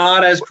dress.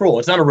 Not as cruel.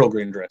 It's not a real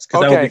green dress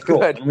because that would be cruel.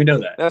 Good. And we know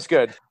that. That's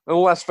good. A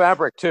little less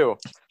fabric too.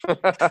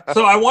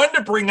 So I wanted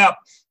to bring up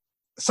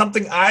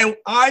something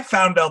I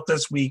found out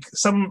this week.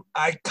 Some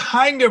I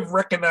kind of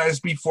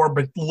recognized before,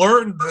 but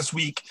learned this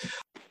week.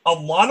 A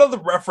lot of the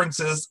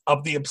references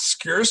of the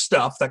obscure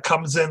stuff that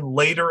comes in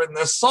later in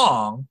this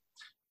song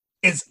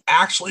is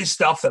actually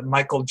stuff that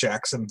Michael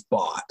Jackson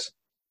bought.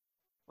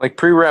 Like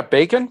pre-wrapped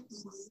bacon?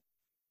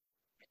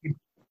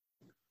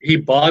 He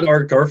bought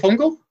Art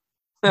Garfunkel?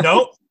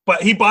 No,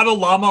 but he bought a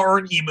llama or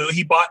an emu.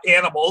 He bought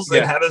animals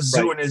and had a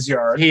zoo in his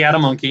yard. He had a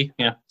monkey,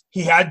 yeah.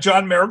 He had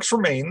John Merrick's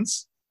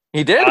remains.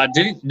 He did?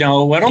 Did he?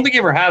 No, I don't think he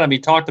ever had them. He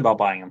talked about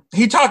buying them.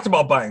 He talked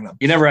about buying them.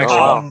 He never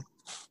actually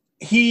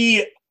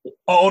He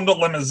owned a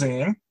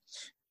limousine.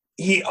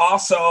 He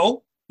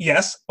also,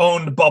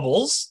 owned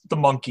Bubbles, the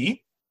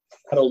monkey.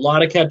 Had a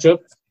lot of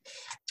ketchup.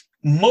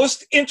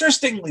 Most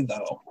interestingly,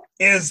 though,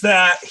 is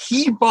that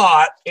he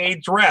bought a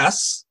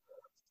dress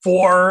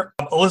for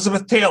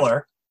Elizabeth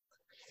Taylor.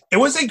 It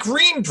was a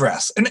green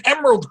dress, an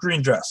emerald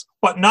green dress,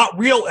 but not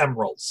real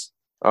emeralds.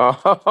 No,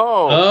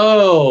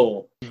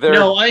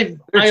 I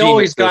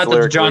always thought that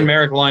the John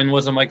Merrick line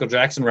was a Michael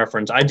Jackson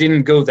reference. I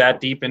didn't go that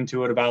deep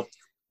into it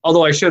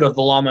although I should have.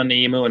 The llama and the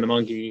emu and the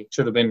monkey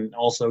should have been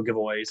also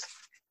giveaways.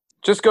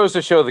 Just goes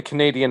to show the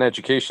Canadian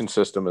education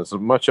system is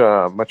much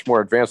more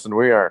advanced than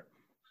we are.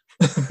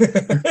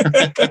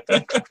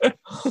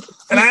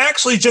 And I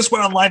actually just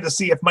went online to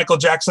see if Michael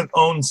Jackson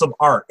owned some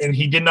art, and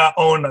he did not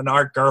own an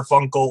Art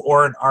Garfunkel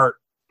or an Art.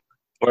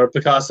 Or a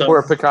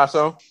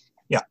Picasso.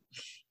 Yeah.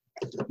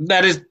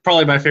 That is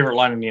probably my favorite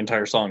line in the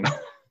entire song.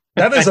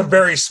 That is a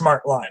very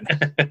smart line.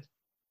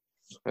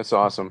 That's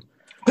awesome.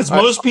 Because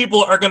most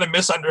people are going to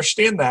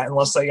misunderstand that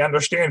unless they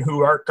understand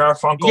who Art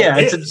Garfunkel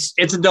is.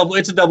 It's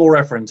a double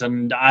reference,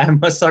 and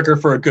I'm a sucker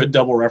for a good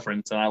double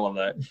reference, and I love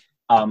that.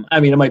 I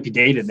mean, it might be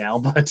dated now,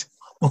 but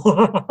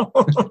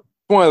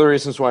one of the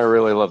reasons why I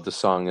really love the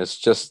song is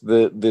just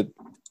the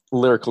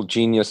lyrical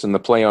genius and the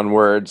play on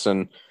words,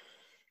 and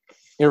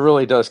it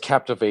really does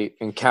captivate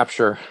and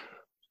capture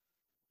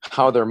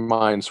how their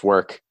minds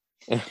work,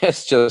 and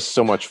it's just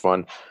so much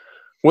fun.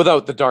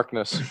 Without the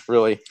darkness,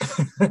 really.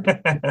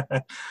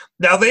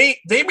 Now, they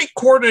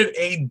recorded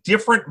a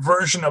different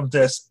version of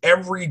this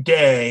every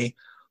day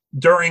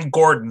during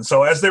Gordon.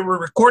 So as they were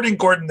recording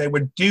Gordon, they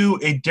would do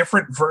a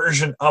different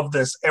version of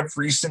this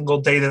every single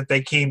day that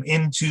they came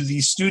into the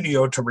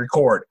studio to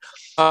record.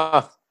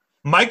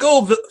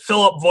 Michael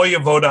Philip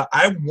Voyevoda,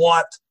 I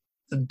want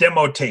the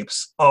demo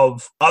tapes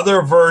of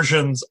other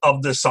versions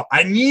of this song.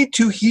 I need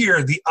to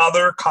hear the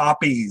other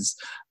copies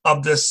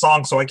of this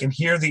song so I can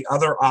hear the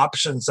other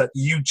options that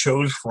you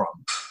chose from.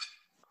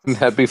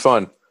 That'd be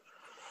fun.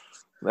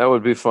 That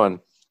would be fun.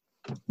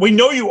 We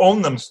know you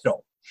own them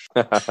still.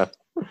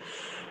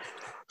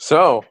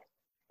 So,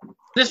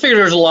 this figure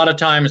there's a lot of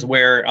times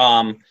where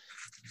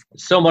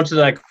so much of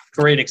that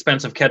great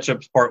expensive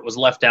ketchup part was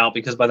left out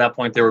because by that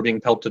point they were being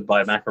pelted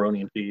by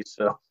macaroni and cheese.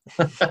 So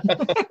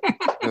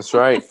that's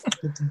right.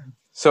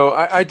 So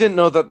I didn't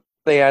know that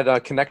they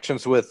had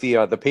connections with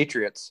the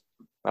Patriots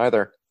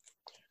either.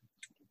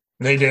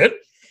 They did?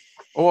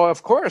 Well,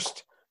 of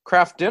course.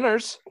 Kraft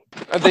Dinners.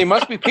 They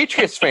must be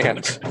Patriots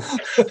fans.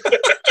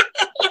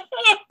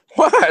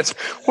 What?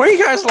 What are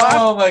you guys laughing?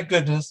 Oh, my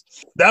goodness.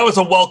 That was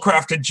a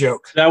well-crafted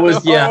joke. That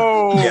was,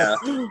 yeah.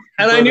 And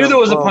I knew there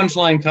was a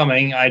punchline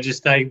coming. I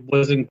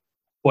wasn't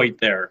quite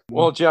there.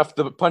 Well, Jeff,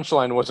 the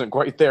punchline wasn't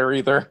quite there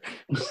either.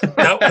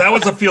 That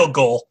was a field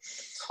goal.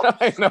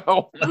 I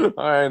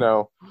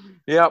know.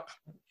 Yep.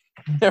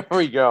 There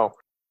we go.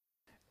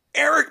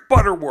 Eric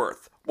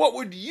Butterworth, what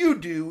would you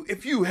do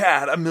if you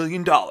had $1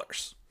 million?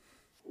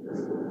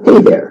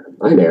 Hey there,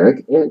 I'm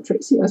Eric, and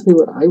Tracy asked me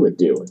what I would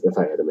do if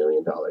I had $1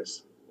 million.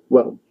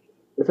 Well,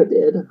 If I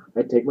did,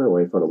 I'd take my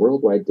wife on a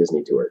worldwide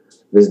Disney tour.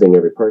 Visiting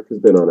every park has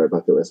been on our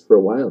bucket list for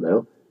a while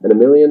now, and $1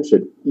 million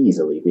should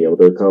easily be able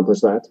to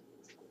accomplish that.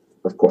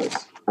 Of course,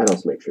 I'd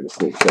also make sure to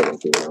sneak Solo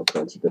B&L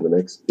concert in the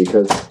mix,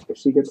 because if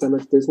she gets that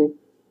much Disney,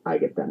 I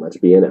get that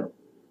much B&L.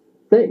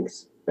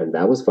 Thanks, and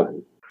that was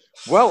fun.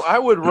 Well, I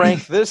would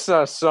rank this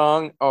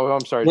song. Oh,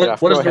 I'm sorry,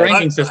 Jeff. What is Go the ahead.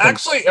 ranking system?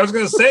 Actually, I was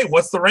going to say,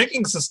 what's the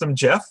ranking system,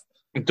 Jeff?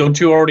 Don't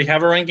you already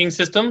have a ranking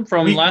system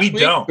from last week?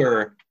 Don't.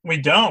 Or? We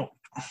don't.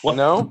 What?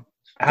 No?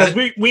 Because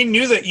we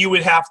knew that you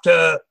would have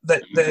to,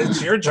 that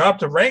it's your job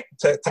to rank,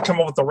 to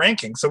come up with the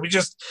ranking. So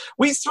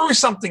we threw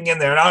something in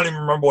there, and I don't even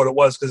remember what it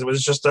was, because it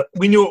was just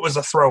we knew it was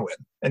a throw-in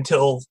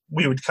until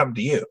we would come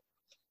to you.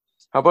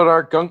 How about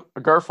our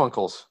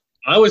Garfunkels?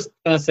 I was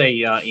going to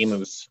say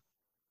emus.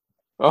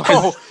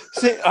 Oh,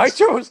 see, I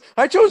chose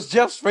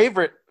Jeff's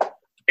favorite.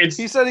 You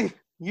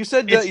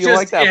said that you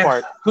like that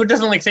part. Who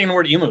doesn't like saying the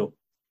word emu?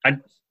 I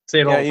say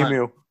it all the time.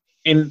 Emu.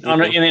 In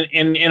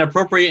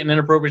inappropriate and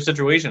inappropriate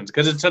situations,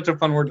 because it's such a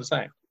fun word to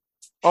say.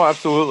 Oh,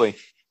 absolutely.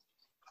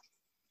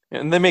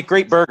 And they make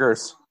great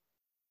burgers.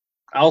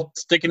 I'll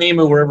stick an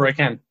emu wherever I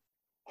can.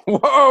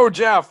 Whoa,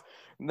 Jeff,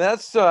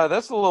 that's a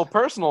little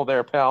personal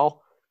there,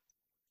 pal.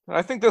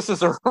 I think this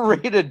is a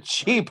rated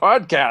G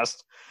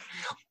podcast.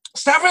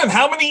 Stefan,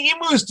 how many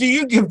emus do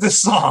you give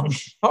this song?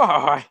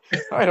 Oh,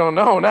 I don't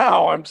know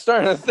now. I'm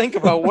starting to think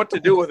about what to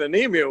do with an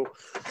emu.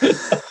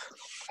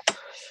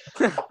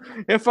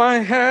 If I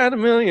had $1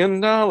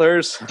 million,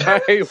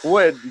 I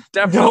would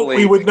definitely. No,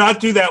 we would not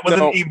do that with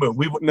an emu.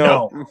 We would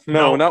no,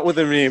 not with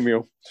an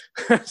emu.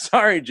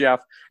 Sorry,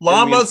 Jeff.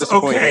 Llamas,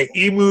 okay.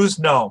 Emus,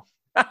 no.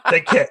 They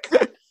kick.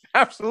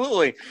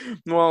 Absolutely.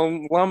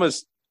 Well,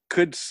 llamas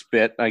could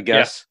spit, I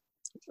guess.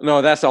 Yeah.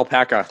 No, that's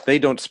alpaca. They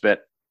don't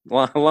spit.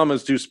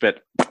 Llamas do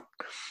spit.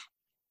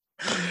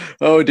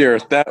 Oh dear,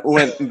 that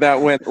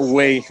went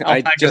way.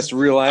 Alpacas, I just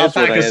realized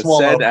what I had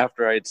said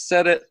after I'd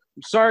said it.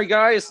 Sorry,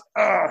 guys.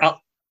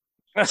 Alpaca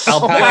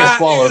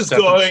swallows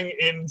going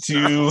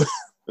into.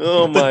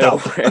 Oh my! That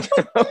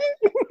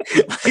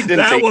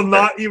will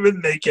not even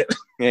make it.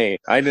 Hey,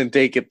 I didn't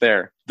take it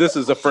there. This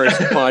is the first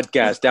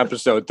podcast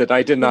episode that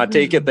I did not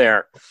take it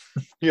there.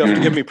 You have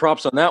to give me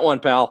props on that one,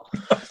 pal.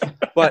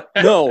 But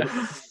no,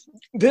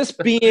 this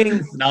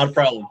being not a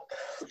problem.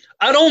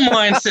 I don't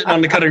mind sitting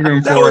on the cutting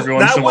room floor every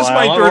once in a while. That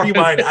was my dirty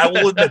mind. I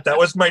will admit that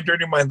was my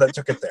dirty mind that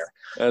took it there.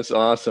 That's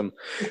awesome.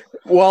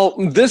 Well,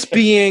 this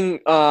being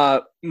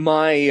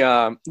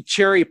my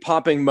cherry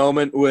popping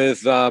moment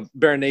with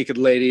Bare Naked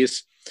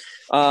Ladies,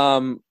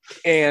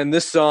 and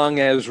this song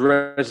has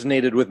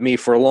resonated with me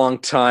for a long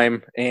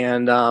time,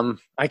 and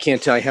I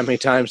can't tell you how many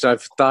times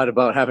I've thought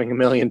about having $1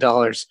 million.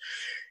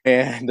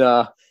 And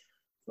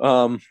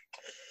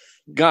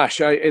gosh,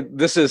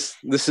 this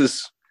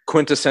is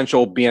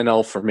quintessential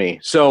BNL for me.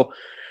 So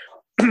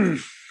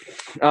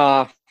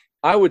I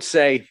would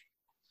say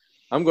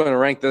I'm going to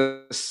rank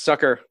this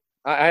sucker.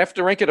 I have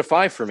to rank it a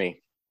 5 for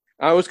me.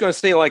 I was going to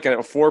say like a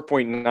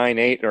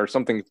 4.98 or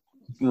something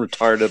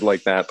retarded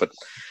like that, but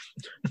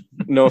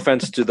no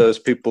offense to those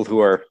people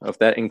who are of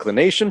that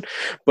inclination.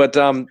 But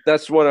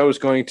that's what I was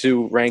going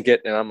to rank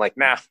it, and I'm like,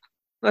 nah,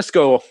 let's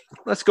go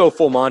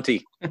full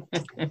Monty.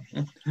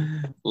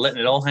 Letting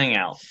it all hang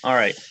out. All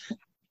right.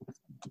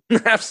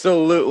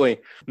 Absolutely.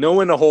 No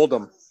one to hold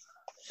them.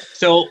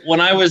 So when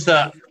I was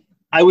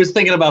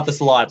thinking about this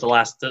a lot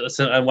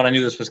when I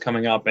knew this was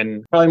coming up,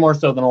 and probably more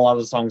so than a lot of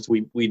the songs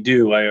we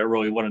do, I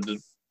really wanted to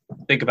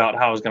think about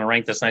how I was going to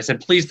rank this. And I said,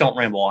 please don't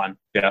ramble on.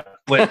 Yeah.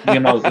 We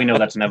know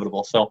that's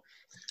inevitable. So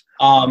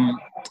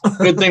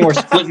good thing we're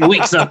splitting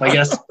weeks up, I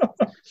guess.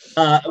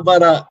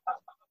 But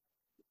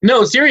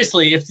no,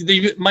 seriously, if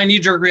my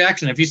knee-jerk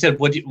reaction, if you said,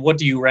 what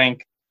do you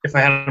rank if I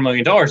had $1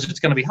 million, it's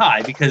going to be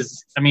high,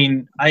 because I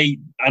mean, I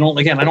don't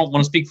want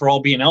to speak for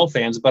all BNL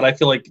fans, but I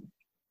feel like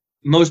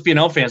most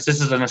BNL fans, this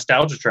is a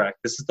nostalgia track.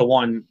 This is the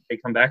one they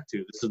come back to.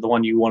 This is the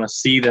one you want to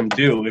see them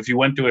do. If you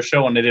went to a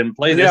show and they didn't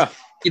play this,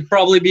 you'd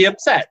probably be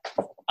upset.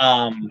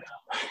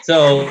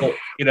 So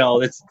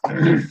it's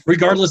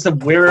regardless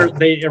of where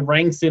it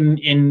ranks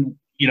in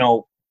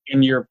your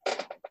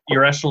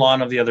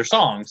echelon of the other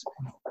songs.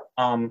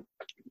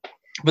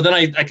 But then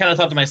I kind of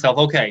thought to myself,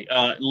 okay,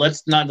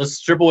 let's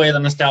strip away the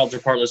nostalgia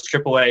part. Let's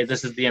strip away,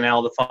 this is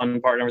BNL, the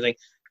fun part and everything.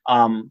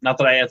 Not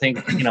that I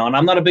think, and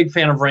I'm not a big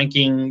fan of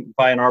ranking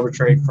by an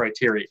arbitrary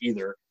criteria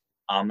either.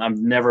 I've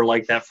never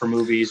liked that for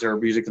movies or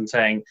music and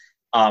saying,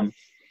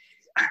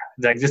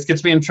 that just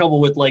gets me in trouble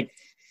with like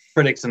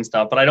critics and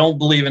stuff. But I don't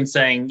believe in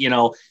saying,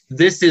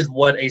 this is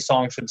what a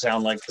song should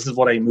sound like. This is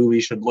what a movie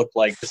should look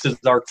like. This is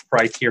our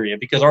criteria,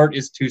 because art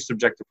is too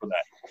subjective for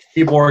that.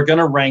 People are going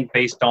to rank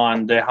based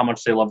on how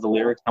much they love the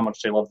lyrics, how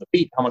much they love the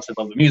beat, how much they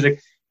love the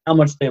music, how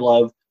much they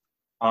love,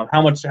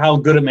 how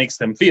good it makes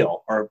them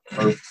feel, or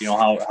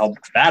how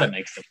bad it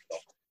makes them feel.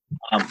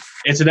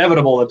 It's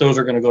inevitable that those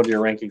are going to go to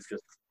your ranking system.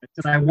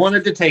 And I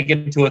wanted to take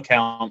into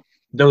account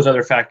those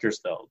other factors,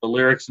 though, the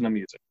lyrics and the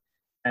music.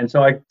 And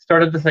so I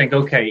started to think,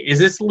 okay, is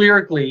this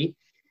lyrically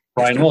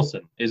Brian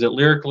Wilson? Is it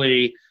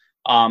lyrically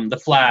The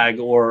Flag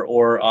or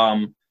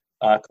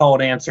call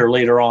and answer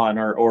later on,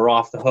 or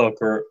off the hook,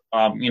 or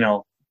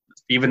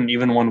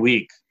even 1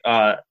 week.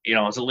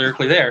 Is it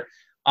lyrically there?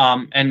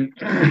 And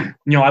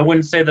I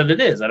wouldn't say that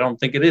it is. I don't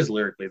think it is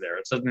lyrically there.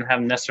 It doesn't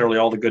have necessarily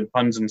all the good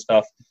puns and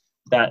stuff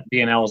that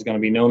BNL is going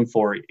to be known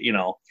for,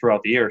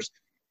 throughout the years.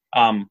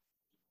 And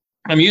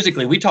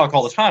musically, we talk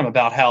all the time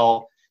about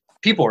how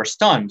people are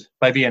stunned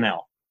by BNL.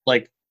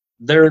 Like,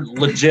 they're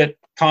legit,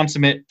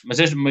 consummate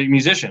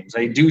musicians.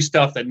 They do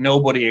stuff that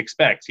nobody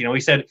expects. He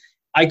said,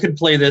 I could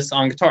play this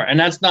on guitar, and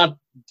that's not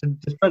to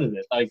discredit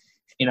it. Like,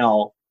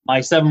 my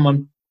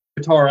 7-month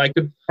guitar, I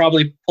could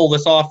probably pull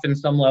this off in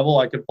some level.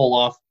 I could pull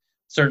off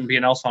certain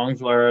BNL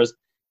songs, whereas,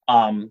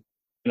 and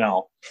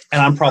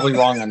I'm probably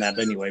wrong on that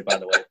anyway, by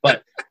the way.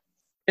 But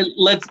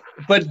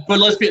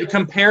let's be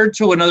compared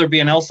to another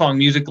BNL song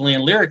musically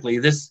and lyrically.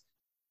 This,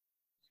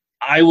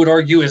 I would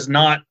argue, is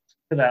not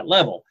to that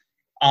level.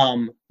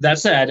 That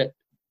said,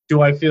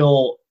 do I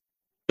feel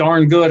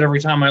darn good every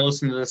time I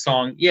listen to this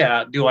song?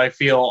 Yeah. Do I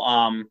feel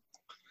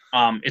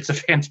it's a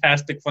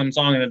fantastic, fun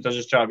song and it does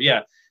its job?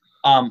 Yeah.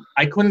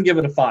 I couldn't give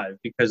it a 5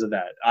 because of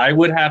that. I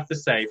would have to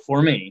say,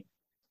 for me,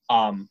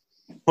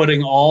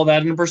 putting all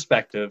that in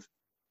perspective,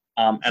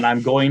 and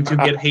I'm going to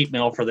get hate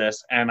mail for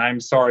this, and I'm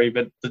sorry,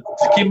 but to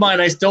keep in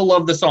mind, I still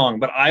love the song,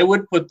 but I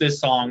would put this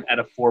song at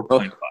a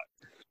 4.5.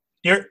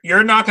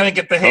 You're not going to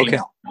get the hate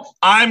mail.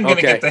 I'm going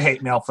to get the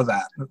hate mail for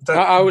that.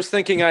 I was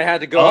thinking I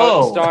had to go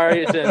out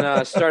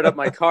and start up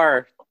my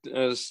car,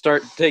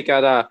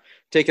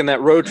 taking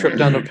that road trip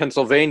down to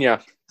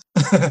Pennsylvania.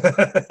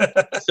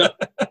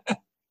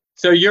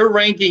 So your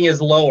ranking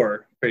is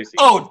lower, Tracy.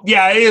 Oh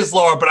yeah, it is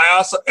lower, but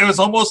it was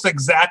almost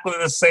exactly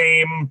the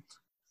same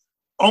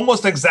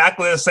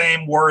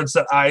words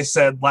that I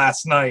said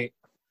last night.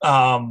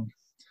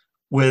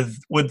 With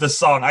the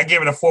song, I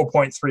gave it a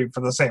 4.3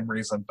 for the same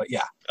reason. But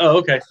yeah. Oh,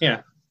 okay,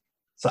 yeah.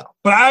 So,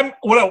 but I'm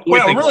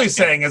really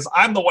saying is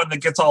I'm the one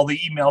that gets all the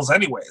emails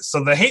anyways.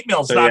 So the hate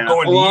mail's not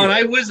going to you. And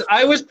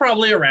I was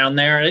probably around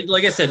there.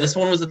 Like I said, this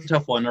one was a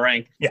tough one to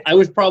rank. Yeah. I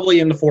was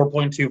probably in the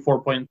 4.2,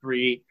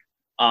 4.3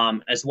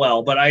 as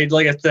well. But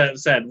like I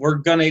said,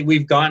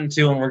 we've gotten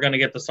to and we're gonna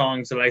get the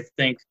songs that I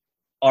think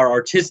are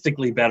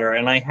artistically better,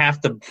 and I have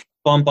to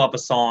bump up a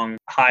song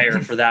higher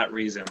for that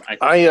reason.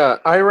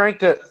 I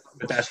ranked it.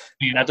 But that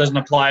doesn't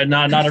apply.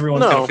 Not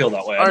everyone's going to feel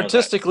that way.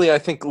 Artistically, I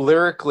think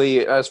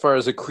lyrically, as far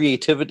as the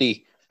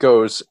creativity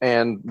goes,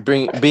 and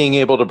being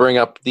able to bring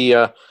up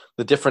the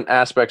different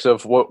aspects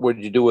of what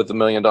would you do with $1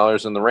 million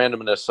and the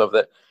randomness of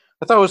it,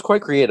 I thought it was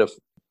quite creative.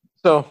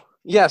 So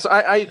yes,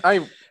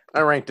 I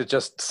ranked it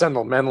just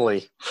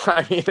sentimentally.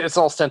 I mean, it's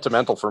all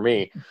sentimental for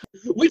me.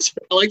 Which,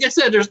 like I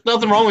said, there's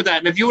nothing wrong with that.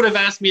 And if you would have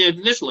asked me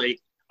initially,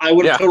 I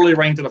would have totally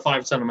ranked it a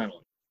 5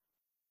 sentimentally.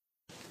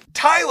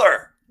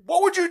 Tyler,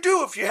 what would you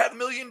do if you had $1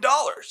 million?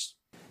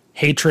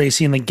 Hey,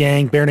 Tracy and the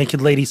gang, Bare Naked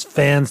Ladies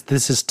fans.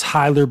 This is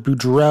Tyler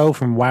Boudreau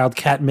from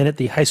Wildcat Minute,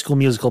 the High School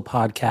Musical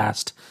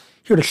podcast,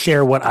 here to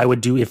share what I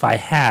would do if I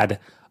had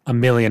 $1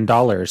 million,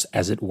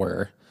 as it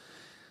were.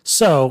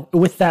 So,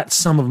 with that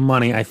sum of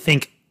money, I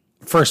think,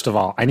 first of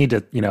all, I need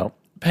to,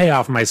 pay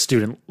off my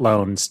student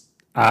loans,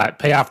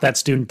 pay off that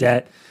student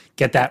debt,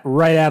 get that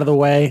right out of the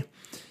way.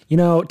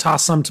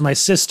 Toss some to my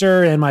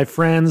sister and my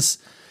friends,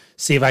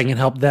 see if I can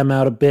help them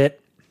out a bit.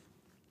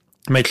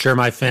 Make sure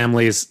my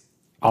family's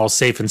all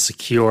safe and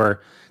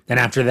secure. Then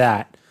after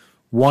that,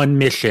 one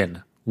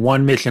mission,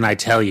 I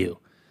tell you,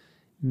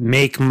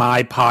 make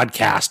my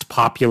podcast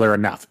popular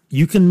enough.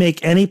 You can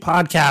make any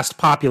podcast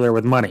popular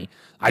with money.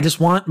 I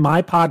just want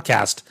my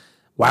podcast,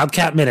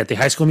 Wildcat Minute, the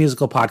High School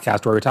Musical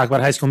podcast, where we talk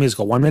about High School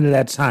Musical 1 minute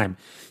at a time.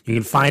 You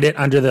can find it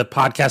under the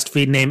podcast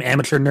feed name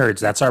Amateur Nerds.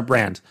 That's our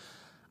brand.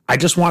 I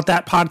just want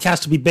that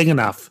podcast to be big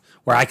enough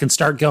where I can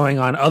start going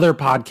on other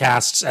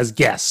podcasts as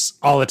guests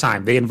all the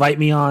time. They invite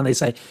me on. They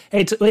say,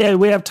 hey,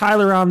 we have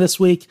Tyler on this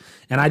week.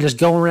 And I just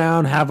go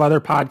around, have other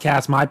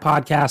podcasts, my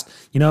podcast,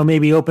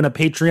 maybe open a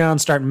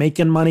Patreon, start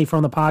making money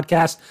from the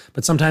podcast.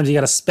 But sometimes you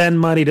got to spend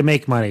money to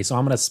make money. So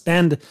I'm going to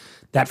spend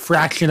that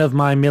fraction of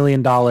my $1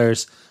 million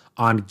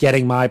on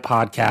getting my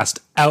podcast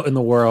out in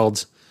the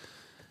world.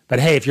 But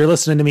hey, if you're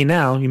listening to me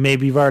now,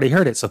 you've already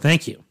heard it. So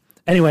thank you.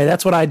 Anyway,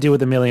 that's what I do with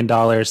 $1 million.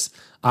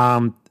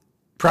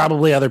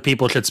 Probably other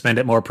people should spend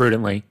it more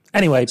prudently.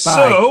 Anyway,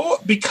 bye. So,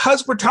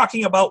 because we're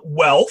talking about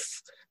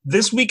wealth,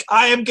 this week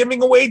I am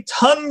giving away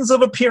tons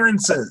of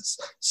appearances.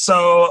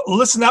 So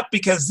listen up,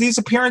 because these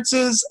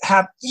appearances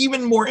have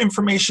even more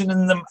information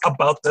in them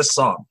about this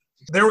song.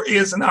 There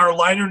is in our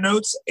liner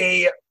notes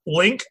a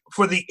link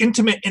for the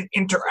intimate and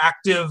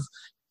interactive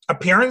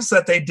appearance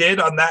that they did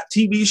on that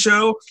TV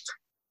show.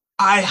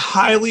 I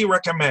highly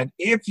recommend,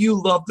 if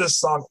you love this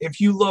song, if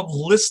you love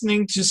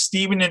listening to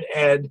Stephen and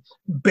Ed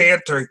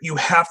banter, you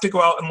have to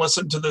go out and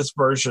listen to this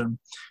version.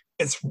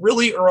 It's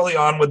really early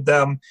on with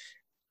them.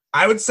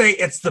 I would say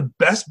it's the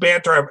best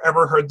banter I've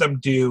ever heard them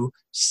do,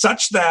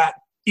 such that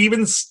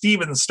even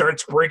Stephen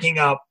starts breaking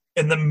up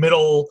in the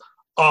middle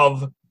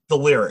of the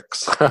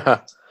lyrics.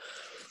 That's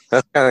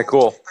kind of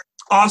cool.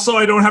 Also,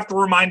 I don't have to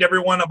remind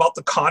everyone about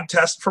the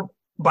contest for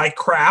by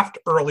Kraft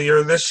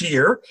earlier this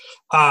year,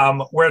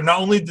 where not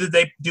only did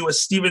they do a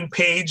Stephen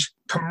Page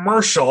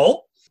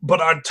commercial,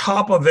 but on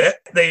top of it,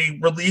 they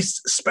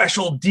released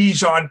special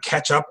Dijon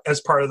ketchup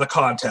as part of the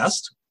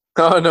contest.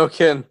 Oh, no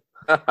kidding.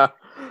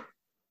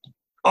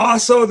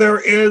 Also, there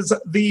is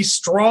the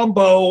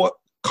Strombo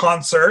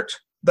concert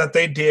that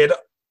they did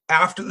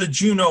after the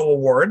Juno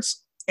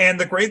Awards. And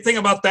the great thing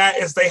about that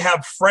is they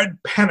have Fred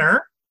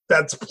Penner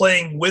that's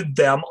playing with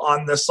them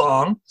on the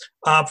song.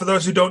 For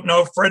those who don't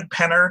know, Fred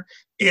Penner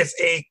is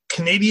a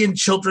Canadian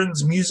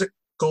children's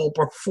musical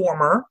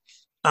performer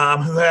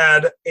who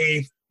had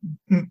a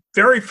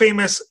very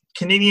famous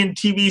Canadian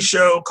TV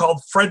show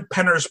called Fred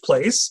Penner's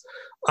Place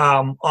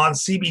on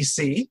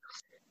CBC.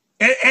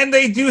 And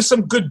they do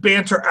some good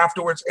banter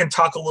afterwards and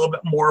talk a little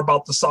bit more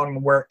about the song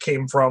and where it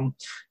came from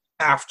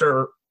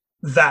after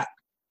that.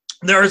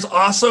 There is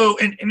also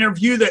an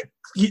interview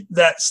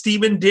that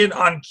Stephen did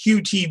on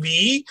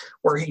QTV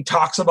where he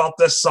talks about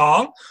this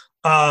song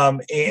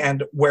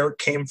and where it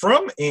came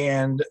from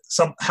and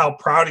how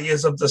proud he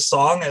is of the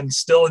song and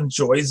still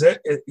enjoys it.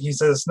 He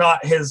says it's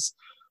not his,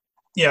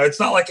 it's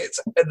not like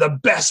it's the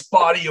best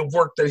body of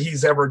work that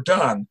he's ever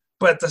done,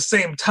 but at the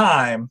same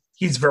time,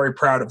 he's very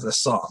proud of this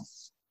song.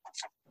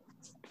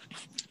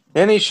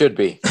 And he should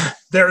be.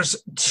 There's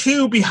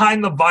 2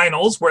 behind the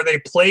vinyls where they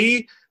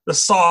play the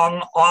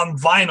song on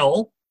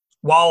vinyl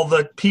while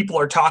the people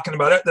are talking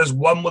about it. There's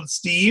one with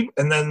Steve,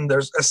 and then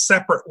there's a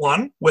separate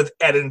one with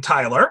Ed and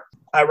Tyler.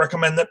 I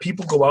recommend that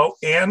people go out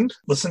and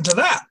listen to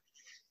that.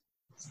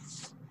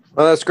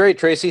 Well, that's great,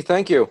 Tracy.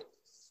 Thank you.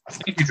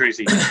 Thank you,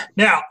 Tracy.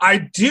 Now,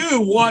 I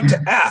do want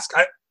to ask,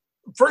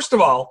 first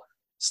of all,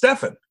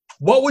 Stefan,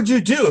 what would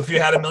you do if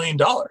you had $1 million?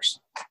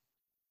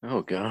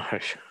 Oh,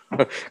 gosh.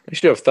 I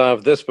should have thought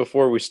of this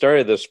before we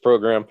started this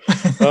program.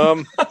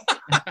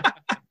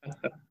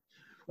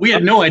 We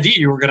had no idea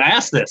you were going to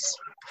ask this.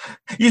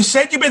 You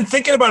said you've been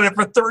thinking about it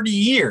for 30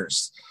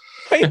 years.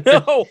 I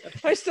know.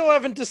 I still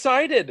haven't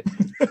decided.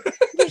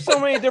 There's so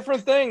many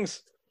different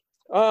things.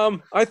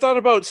 I thought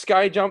about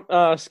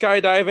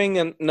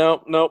skydiving, and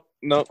no,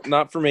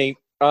 not for me.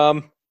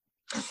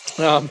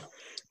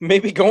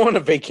 Maybe go on a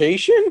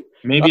vacation.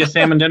 Maybe a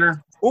salmon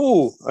dinner.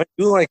 Ooh, I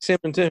do like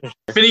salmon dinner.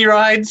 Mini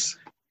rides.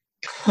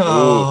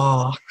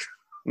 Oh.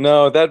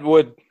 No, that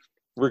would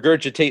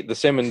regurgitate the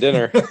salmon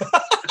dinner.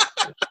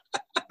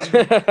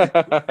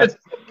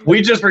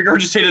 We just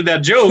regurgitated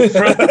that joke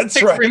from That's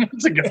 3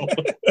 months ago.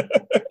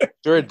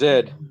 Sure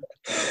did.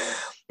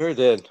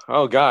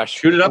 Oh, gosh.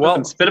 Shoot it up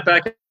and spit it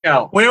back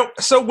out. Well,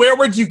 so where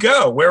would you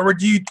go? Where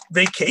would you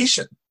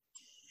vacation?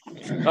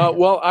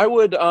 Well, I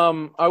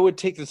would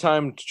take the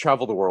time to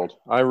travel the world.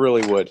 I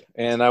really would.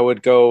 And I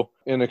would go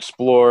and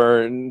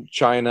explore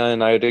China,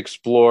 and I'd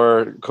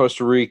explore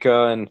Costa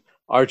Rica and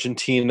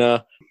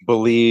Argentina,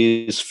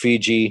 Belize,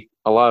 Fiji,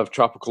 a lot of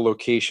tropical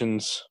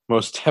locations,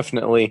 most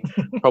definitely.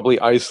 Probably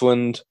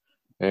Iceland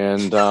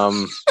and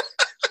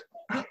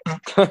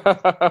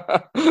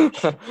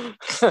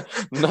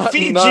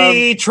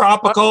Fiji,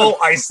 tropical,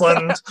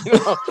 Iceland.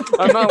 No,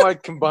 I'm not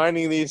like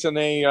combining these in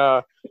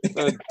a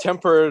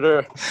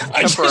temperate.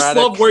 I just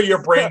love where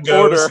your brain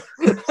goes.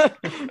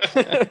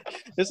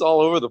 It's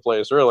all over the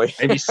place, really.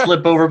 Maybe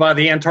slip over by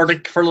the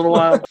Antarctic for a little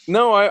while.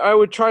 No, I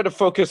would try to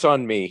focus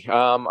on me.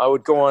 I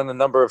would go on a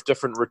number of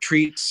different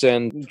retreats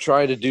and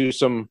try to do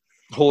some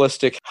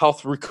holistic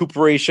health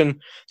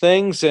recuperation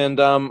things, and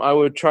I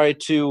would try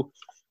to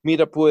meet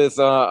up with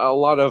a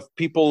lot of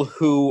people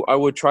who I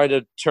would try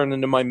to turn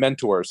into my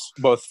mentors,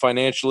 both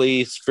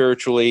financially,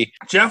 spiritually.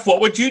 Jeff,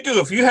 what would you do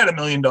if you had $1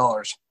 million?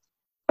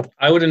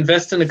 I would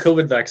invest in a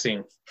COVID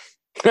vaccine.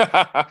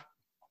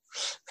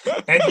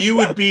 And you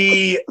would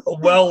be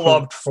well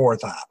loved for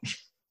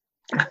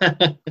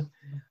that.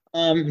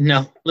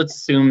 No, let's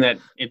assume that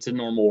it's a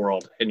normal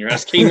world and you're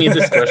asking me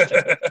this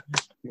question,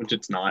 which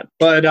it's not.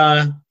 But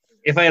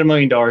if I had $1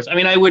 million, I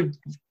mean, I would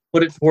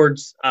put it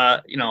towards,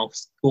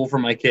 school for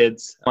my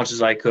kids as much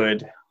as I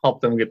could, help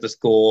them get to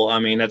school. I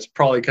mean, that's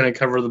probably going to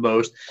cover the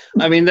most.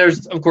 I mean,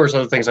 there's, of course,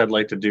 other things I'd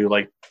like to do,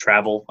 like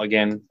travel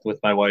again with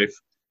my wife,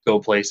 go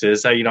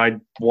places. I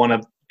want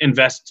to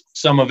invest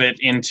some of it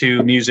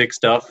into music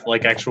stuff,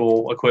 like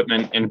actual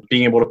equipment and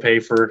being able to pay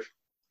for,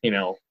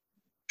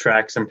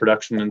 tracks and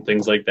production and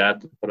things like that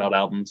to put out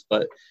albums.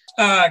 But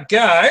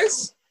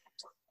guys,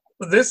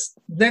 this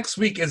next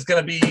week is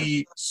going to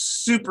be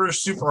super,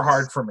 super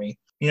hard for me.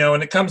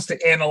 When it comes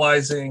to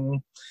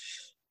analyzing,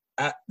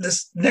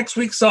 this next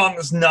week's song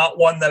is not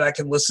one that I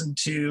can listen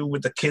to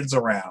with the kids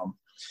around.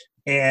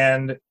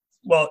 And,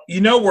 well,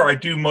 where I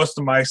do most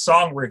of my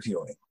song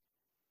reviewing.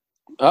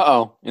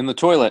 Uh-oh, in the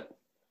toilet.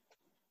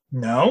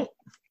 No.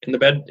 In the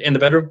bedroom?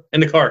 In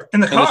the car. In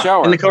the car. In the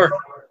shower.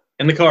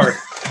 In the car.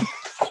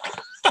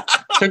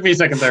 Took me a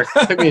second there.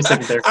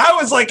 I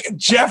was like,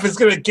 Jeff is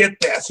gonna get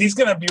this. He's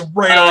gonna be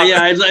right on.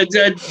 Yeah, I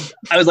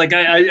was like,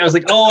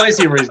 oh, I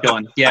see where he's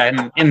going.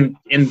 Yeah, in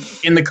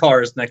the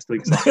cars next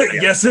week. Yeah.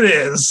 Yes, it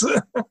is.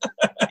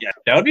 Yeah,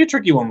 that would be a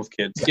tricky one with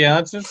kids. Yeah,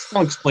 that's just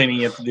no explaining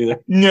you have to do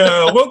that.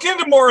 No, we'll get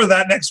into more of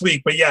that next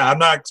week. But yeah, I'm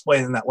not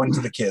explaining that one to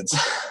the kids.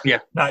 Yeah,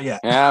 not yet.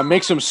 Yeah,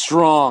 makes them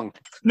strong.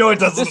 No, it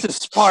doesn't. This is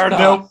Sparta.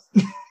 Nope.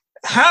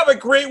 Have a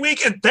great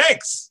week and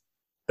thanks.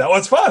 That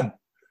was fun.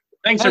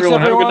 Thanks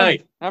everyone. Have a good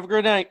night. Have a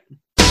great night.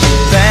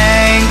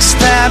 Thanks,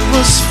 that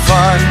was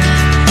fun.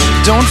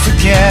 Don't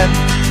forget,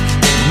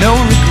 no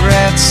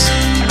regrets,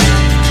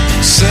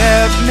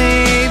 except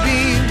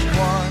maybe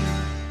one.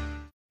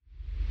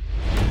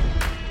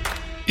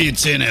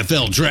 It's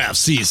NFL draft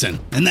season,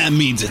 and that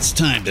means it's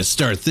time to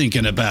start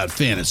thinking about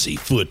fantasy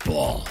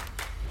football.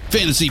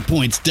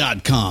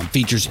 FantasyPoints.com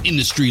features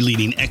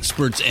industry-leading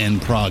experts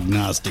and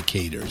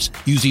prognosticators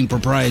using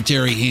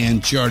proprietary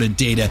hand-charted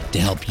data to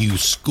help you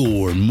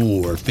score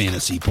more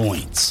fantasy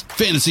points.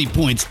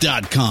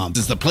 FantasyPoints.com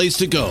is the place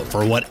to go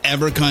for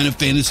whatever kind of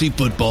fantasy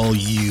football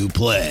you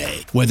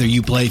play. Whether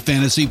you play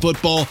fantasy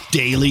football,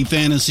 daily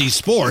fantasy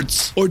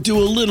sports, or do a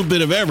little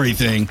bit of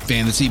everything,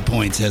 Fantasy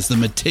Points has the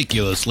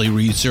meticulously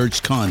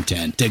researched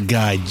content to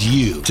guide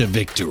you to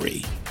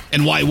victory.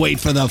 And why wait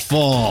for the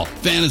fall?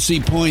 Fantasy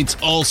Points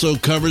also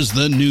covers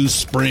the new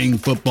spring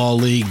football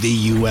league,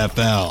 the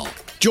UFL.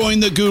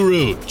 Join the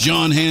guru,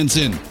 John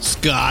Hansen,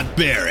 Scott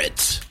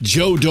Barrett,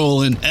 Joe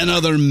Dolan, and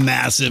other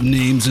massive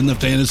names in the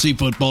fantasy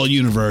football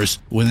universe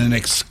with an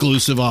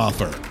exclusive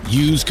offer.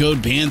 Use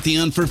code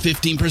Pantheon for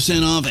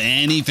 15% off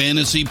any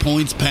Fantasy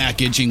Points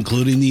package,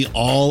 including the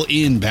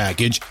all-in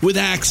package, with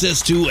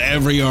access to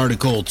every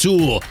article,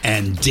 tool,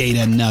 and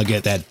data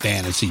nugget that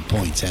Fantasy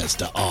Points has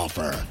to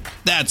offer.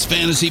 That's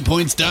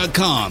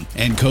FantasyPoints.com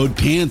and code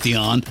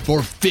Pantheon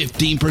for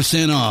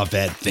 15% off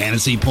at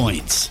Fantasy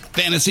Points.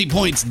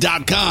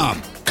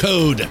 FantasyPoints.com,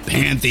 code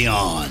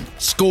Pantheon.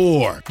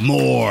 Score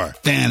more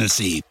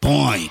fantasy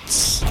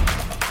points.